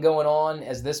of thing going on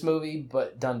as this movie,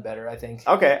 but done better, I think.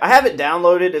 Okay, I have it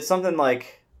downloaded. It's something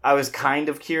like I was kind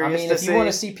of curious to see. If you want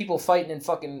to see people fighting in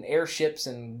fucking airships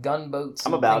and gunboats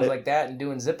and things like that and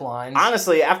doing zip lines...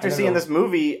 Honestly, after seeing this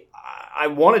movie... I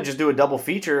want to just do a double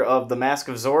feature of The Mask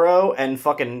of Zorro and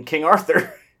fucking King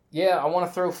Arthur. Yeah, I want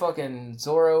to throw fucking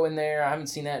Zorro in there. I haven't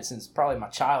seen that since probably my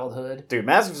childhood. Dude,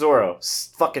 Mask of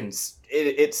Zorro, fucking,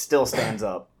 it still stands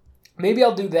up. Maybe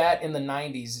I'll do that in the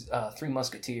 90s, Three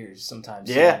Musketeers sometimes.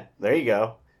 Yeah, there you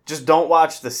go. Just don't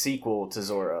watch the sequel to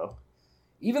Zorro.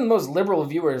 Even the most liberal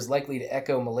viewer is likely to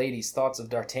echo Milady's thoughts of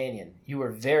D'Artagnan. You are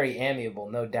very amiable,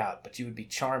 no doubt, but you would be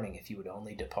charming if you would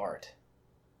only depart.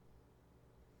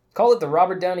 Call it the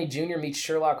Robert Downey Jr. meets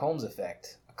Sherlock Holmes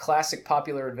effect. A classic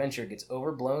popular adventure gets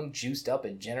overblown, juiced up,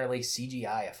 and generally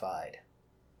CGI-ified.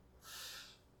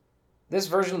 This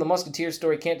version of the Musketeer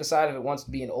story can't decide if it wants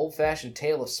to be an old-fashioned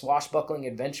tale of swashbuckling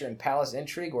adventure and palace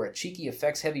intrigue or a cheeky,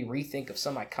 effects-heavy rethink of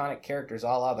some iconic characters a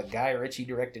la the Guy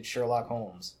Ritchie-directed Sherlock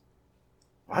Holmes.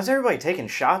 Why's everybody taking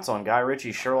shots on Guy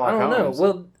Ritchie's Sherlock Holmes? I don't know.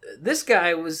 Well, this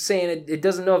guy was saying it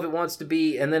doesn't know if it wants to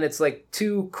be, and then it's like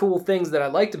two cool things that I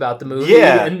liked about the movie,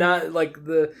 and not like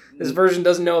this version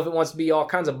doesn't know if it wants to be all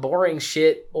kinds of boring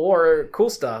shit or cool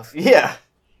stuff. Yeah.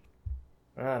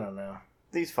 I don't know.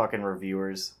 These fucking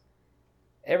reviewers.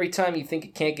 Every time you think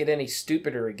it can't get any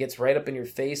stupider, it gets right up in your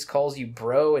face, calls you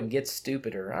bro, and gets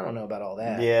stupider. I don't know about all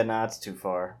that. Yeah, nah, it's too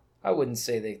far. I wouldn't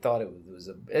say they thought it was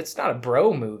it's not a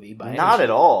bro movie by any Not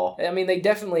at all. I mean, they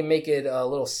definitely make it a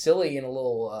little silly and a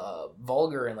little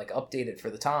vulgar and like update it for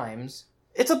the times.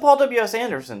 It's a Paul W.S.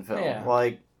 Anderson film. Yeah.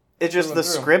 Like, it's just the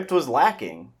script was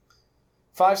lacking.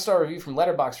 5-star review from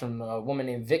Letterboxd from a woman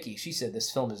named Vicky. She said,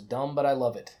 "This film is dumb, but I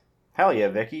love it." Hell yeah,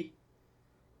 Vicky.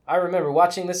 I remember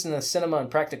watching this in the cinema and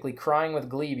practically crying with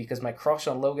glee because my crush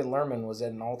on Logan Lerman was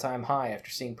at an all-time high after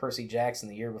seeing Percy Jackson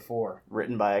the year before.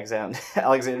 Written by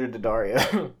Alexander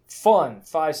Daddario. Fun.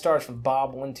 5 stars from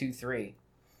Bob123.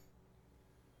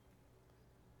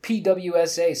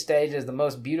 PWSA stages the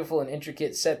most beautiful and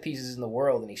intricate set pieces in the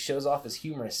world, and he shows off his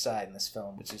humorous side in this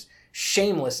film, which is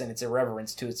shameless in its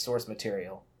irreverence to its source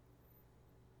material.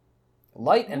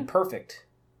 Light and perfect.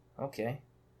 Okay.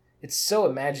 It's so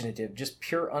imaginative, just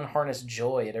pure unharnessed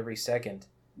joy at every second.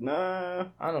 Nah.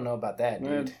 I don't know about that,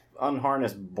 dude.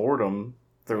 Unharnessed boredom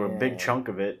through a big chunk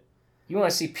of it. You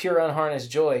want to see pure unharnessed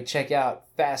joy, check out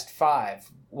Fast 5,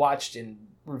 watched and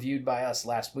reviewed by us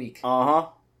last week. Uh-huh.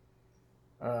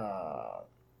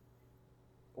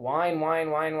 Wine,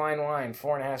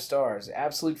 4.5 stars.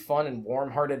 Absolute fun and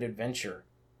warm-hearted adventure.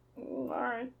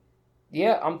 Alright.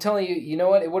 Yeah, I'm telling you, you know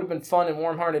what? It would have been fun and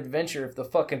warm-hearted adventure if the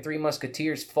fucking Three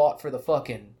Musketeers fought for the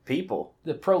fucking... people.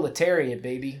 The proletariat,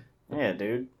 baby. Yeah,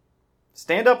 dude.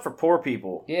 Stand up for poor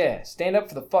people. Yeah, stand up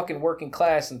for the fucking working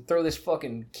class and throw this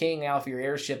fucking king out of your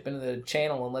airship into the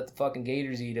channel and let the fucking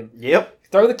gators eat him. Yep.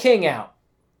 Throw the king out.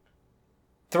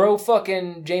 Throw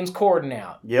fucking James Corden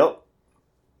out. Yep.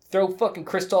 Throw fucking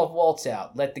Christoph Waltz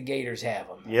out. Let the gators have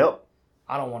him. Yep.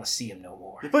 I don't want to see him no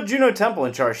more. You put Juno Temple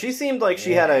in charge. She seemed like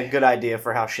she had a good idea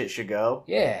for how shit should go.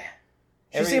 Yeah.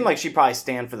 She seemed like she'd probably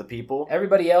stand for the people.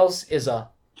 Everybody else is a...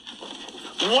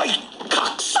 White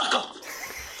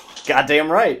cocksucker! Goddamn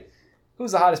right.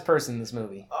 Who's the hottest person in this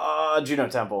movie? Juno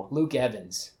Temple. Luke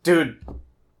Evans. Dude.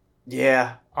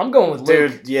 Yeah. I'm going with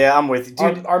Luke. Dude, yeah, I'm with you.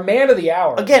 Dude, our man of the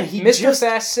hour. Again, he Mr.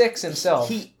 Fast Six himself.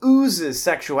 He oozes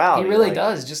sexuality. He really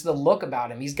does. Just the look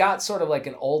about him. He's got sort of like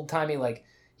an old-timey, like,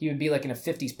 he would be like in a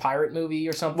 50s pirate movie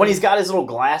or something. When he's got his little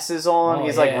glasses on,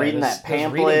 he's like reading that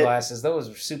pamphlet. Those reading glasses, those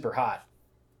were super hot.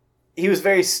 He was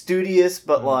very studious,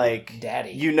 but like...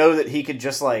 Daddy. You know that he could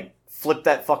just like flip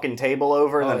that fucking table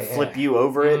over and then flip you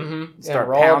over it. Mm-hmm.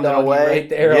 Start pounding away. Right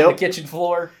there on the kitchen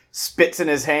floor. Spits in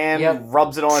his hand,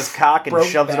 rubs it on his cock, and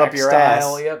shoves it up your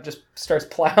style. ass. Yep, just starts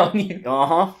plowing you.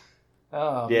 Uh-huh.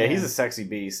 Oh, yeah, man. he's a sexy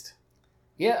beast.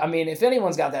 Yeah, I mean, if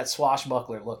anyone's got that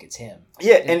swashbuckler look, it's him.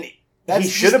 Yeah, and he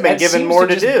should have been given more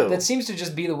to do. That seems to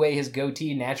just be the way his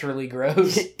goatee naturally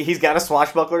grows. He's got a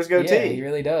swashbuckler's goatee. Yeah, he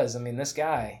really does. I mean, this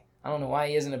guy, I don't know why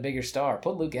he isn't a bigger star.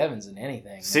 Put Luke Evans in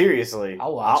anything. Seriously.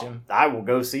 I'll watch him. I will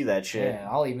go see that shit. Yeah,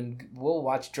 we'll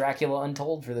watch Dracula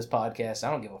Untold for this podcast.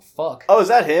 I don't give a fuck. Oh, is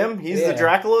that him? He's the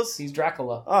Draculas? He's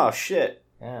Dracula. Oh, shit.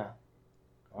 Yeah.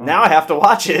 Now I have to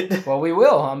watch it. Well, we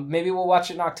will. Maybe we'll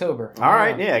watch it in October. All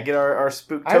right, yeah, get our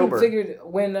Spooktober. I haven't figured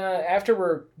when after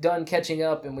we're done catching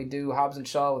up and we do Hobbs and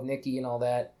Shaw with Nikki and all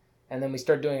that, and then we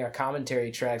start doing our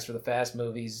commentary tracks for the Fast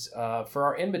movies. For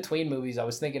our in-between movies, I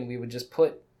was thinking we would just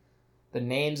put the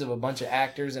names of a bunch of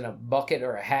actors in a bucket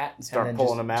or a hat and start then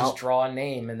pulling them out. Just draw a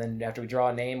name, and then after we draw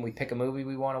a name, we pick a movie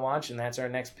we want to watch, and that's our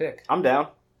next pick. I'm down.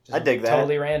 Just I dig that.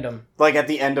 Totally random. Like at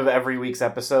the end of every week's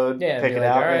episode, Yeah, pick be it like,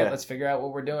 out. all right, yeah. let's figure out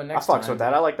what we're doing next I fucks time. with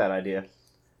that. I like that idea.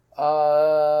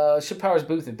 Should Powers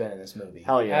Booth have been in this movie?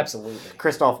 Hell yeah. Absolutely.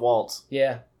 Christoph Waltz.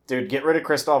 Yeah. Dude, get rid of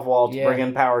Christoph Waltz, Yeah. bring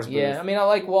in Powers Booth. Yeah, I mean, I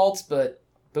like Waltz, but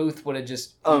Booth would have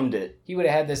just... Owned it. He would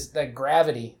have had that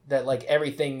gravity that, like,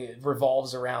 everything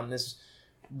revolves around this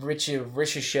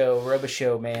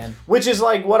Robichaux man. Which is,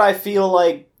 like, what I feel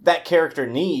like that character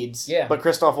needs. Yeah. But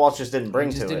Christoph Waltz just didn't bring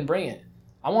He just to didn't it. bring it.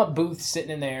 I want Booth sitting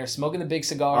in there, smoking the big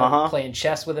cigar, playing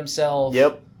chess with himself.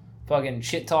 Yep. Fucking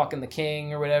shit-talking the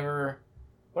king or whatever.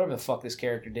 Whatever the fuck this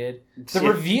character did. The Yeah.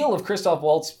 reveal of Christoph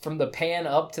Waltz from the pan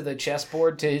up to the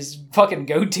chessboard to his fucking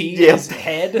goatee, Yep. his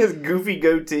head. His goofy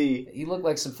goatee. He looked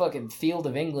like some fucking Field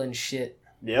of England shit.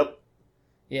 Yep.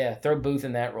 Yeah, throw Booth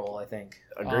in that role, I think.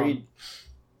 Agreed.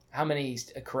 How many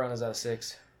Coronas out of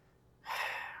 6?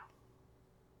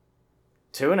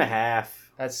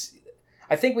 2.5.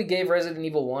 I think we gave Resident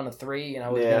Evil 1 a 3, and I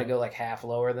was Yeah. going to go like half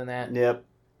lower than that. Yep.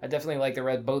 I definitely like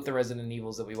both the Resident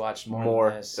Evils that we watched more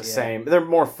than this. The Yeah. same. They're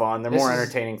more fun. They're This more is-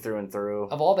 entertaining through and through.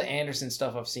 Of all the Anderson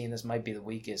stuff I've seen, this might be the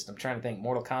weakest. I'm trying to think.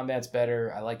 Mortal Kombat's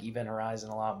better. I like Event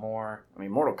Horizon a lot more. I mean,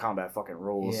 Mortal Kombat fucking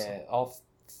rules. Yeah, all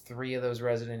 3 of those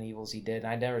Resident Evils he did.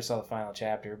 I never saw the final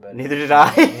chapter, but Neither did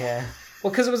I. yeah.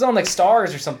 Well, because it was on like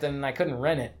Stars or something, and I couldn't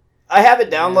rent it. I have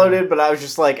it downloaded, but I was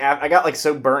just like, I got like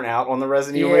so burnt out on the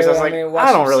Resident Evil movies. I was like,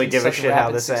 I don't really give a shit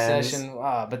how this ends.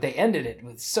 But they ended it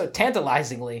with so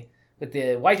tantalizingly with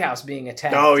the White House being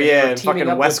attacked. Oh, and yeah, they were and teaming fucking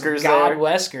up with Wesker's God there.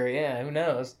 Wesker, yeah, who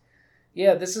knows?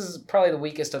 Yeah, this is probably the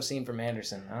weakest I've seen from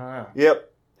Anderson. I don't know.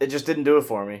 Yep. It just didn't do it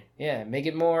for me. Yeah, make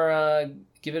it more,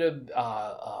 give it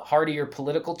a heartier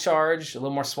political charge, a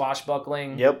little more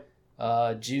swashbuckling. Yep.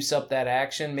 Juice up that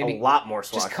action. Maybe a lot more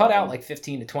just cut out like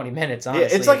 15 to 20 minutes, honestly.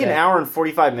 Yeah, it's like an hour and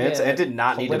 45 minutes, Yeah, and it did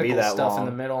not need to be political that stuff long. in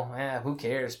the middle. Who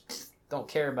cares? Don't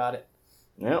care about it.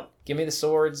 Yep. Give me the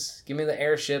swords. Give me the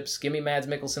airships. Give me Mads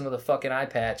Mikkelsen with a fucking eye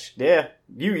patch. Yeah.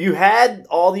 You had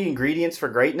all the ingredients for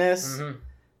greatness, Mm-hmm.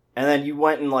 and then you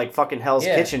went and like fucking Hell's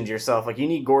Yeah. Kitchened yourself. Like, you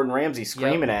need Gordon Ramsay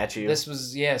screaming at you. This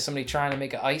was, somebody trying to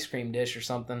make an ice cream dish or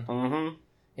something. Mm-hmm.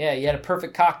 Yeah, you had a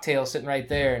perfect cocktail sitting right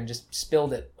there and just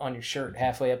spilled it on your shirt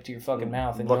halfway up to your fucking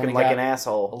mouth. And you Looking only like got an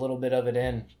asshole. a little bit of it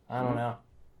in. I don't know.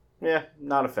 Yeah,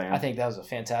 not a fan. I think that was a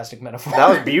fantastic metaphor. that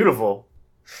was beautiful.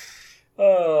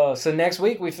 Oh, so next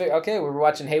week we're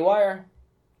watching Haywire.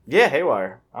 Yeah,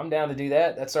 Haywire. I'm down to do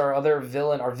that. That's our other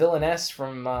villain, our villainess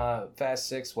from Fast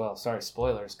 6. Well, sorry,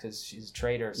 spoilers, because she's a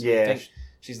traitor. So Yeah. I think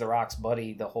she's The Rock's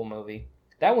buddy the whole movie.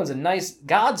 That one's a nice,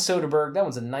 God Soderbergh, that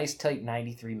one's a nice tight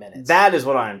 93 minutes. That is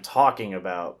what I'm talking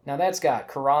about. Now that's got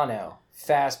Carano,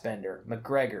 Fassbender,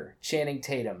 McGregor, Channing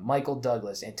Tatum, Michael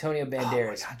Douglas, Antonio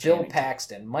Banderas, God, Bill Channing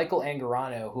Paxton, Michael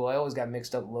Angarano, who I always got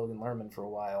mixed up with Logan Lerman for a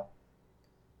while.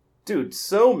 Dude,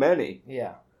 so many.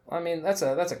 Yeah. I mean, that's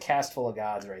a cast full of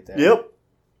gods right there. Yep.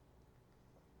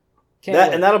 Can't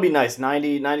wait. And that'll be nice.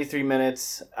 93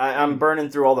 minutes. I'm burning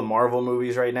through all the Marvel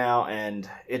movies right now, and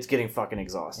it's getting fucking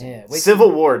exhausting. Yeah,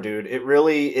 Civil War, dude.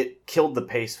 It killed the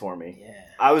pace for me. Yeah.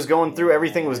 I was going through,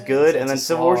 everything was good, and then It's a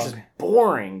Civil War's slog. just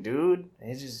boring, dude.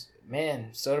 It's just, man,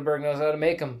 Soderbergh knows how to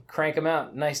make them. Crank them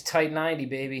out. Nice tight 90,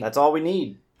 baby. That's all we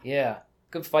need. Yeah.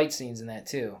 Good fight scenes in that,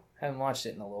 too. Haven't watched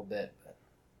it in a little bit, but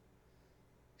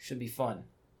should be fun.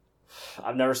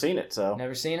 I've never seen it, so.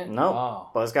 Never seen it? No. Oh.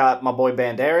 But it's got my boy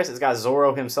Banderas. It's got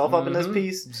Zorro himself up in this Mhm.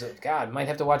 piece. So, God, might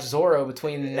have to watch Zorro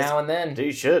between now and then. Dude,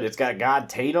 you should. It's got God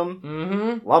Tatum.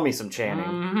 Mm-hmm. Love me some Channing.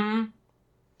 Mm-hmm.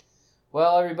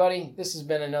 Well, everybody, this has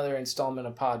been another installment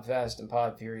of Podfast and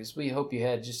Pod Furious. We hope you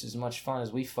had just as much fun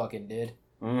as we fucking did.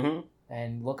 Mm-hmm.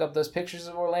 And look up those pictures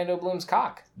of Orlando Bloom's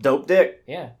cock. Dope dick.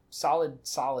 Yeah. solid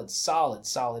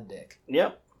dick.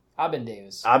 Yep. I've been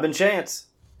Davis. I've been Chance.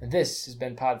 And this has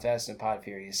been Podfast and Pod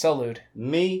Furious. Salute.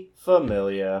 Me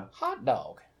familia. Hot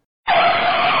dog.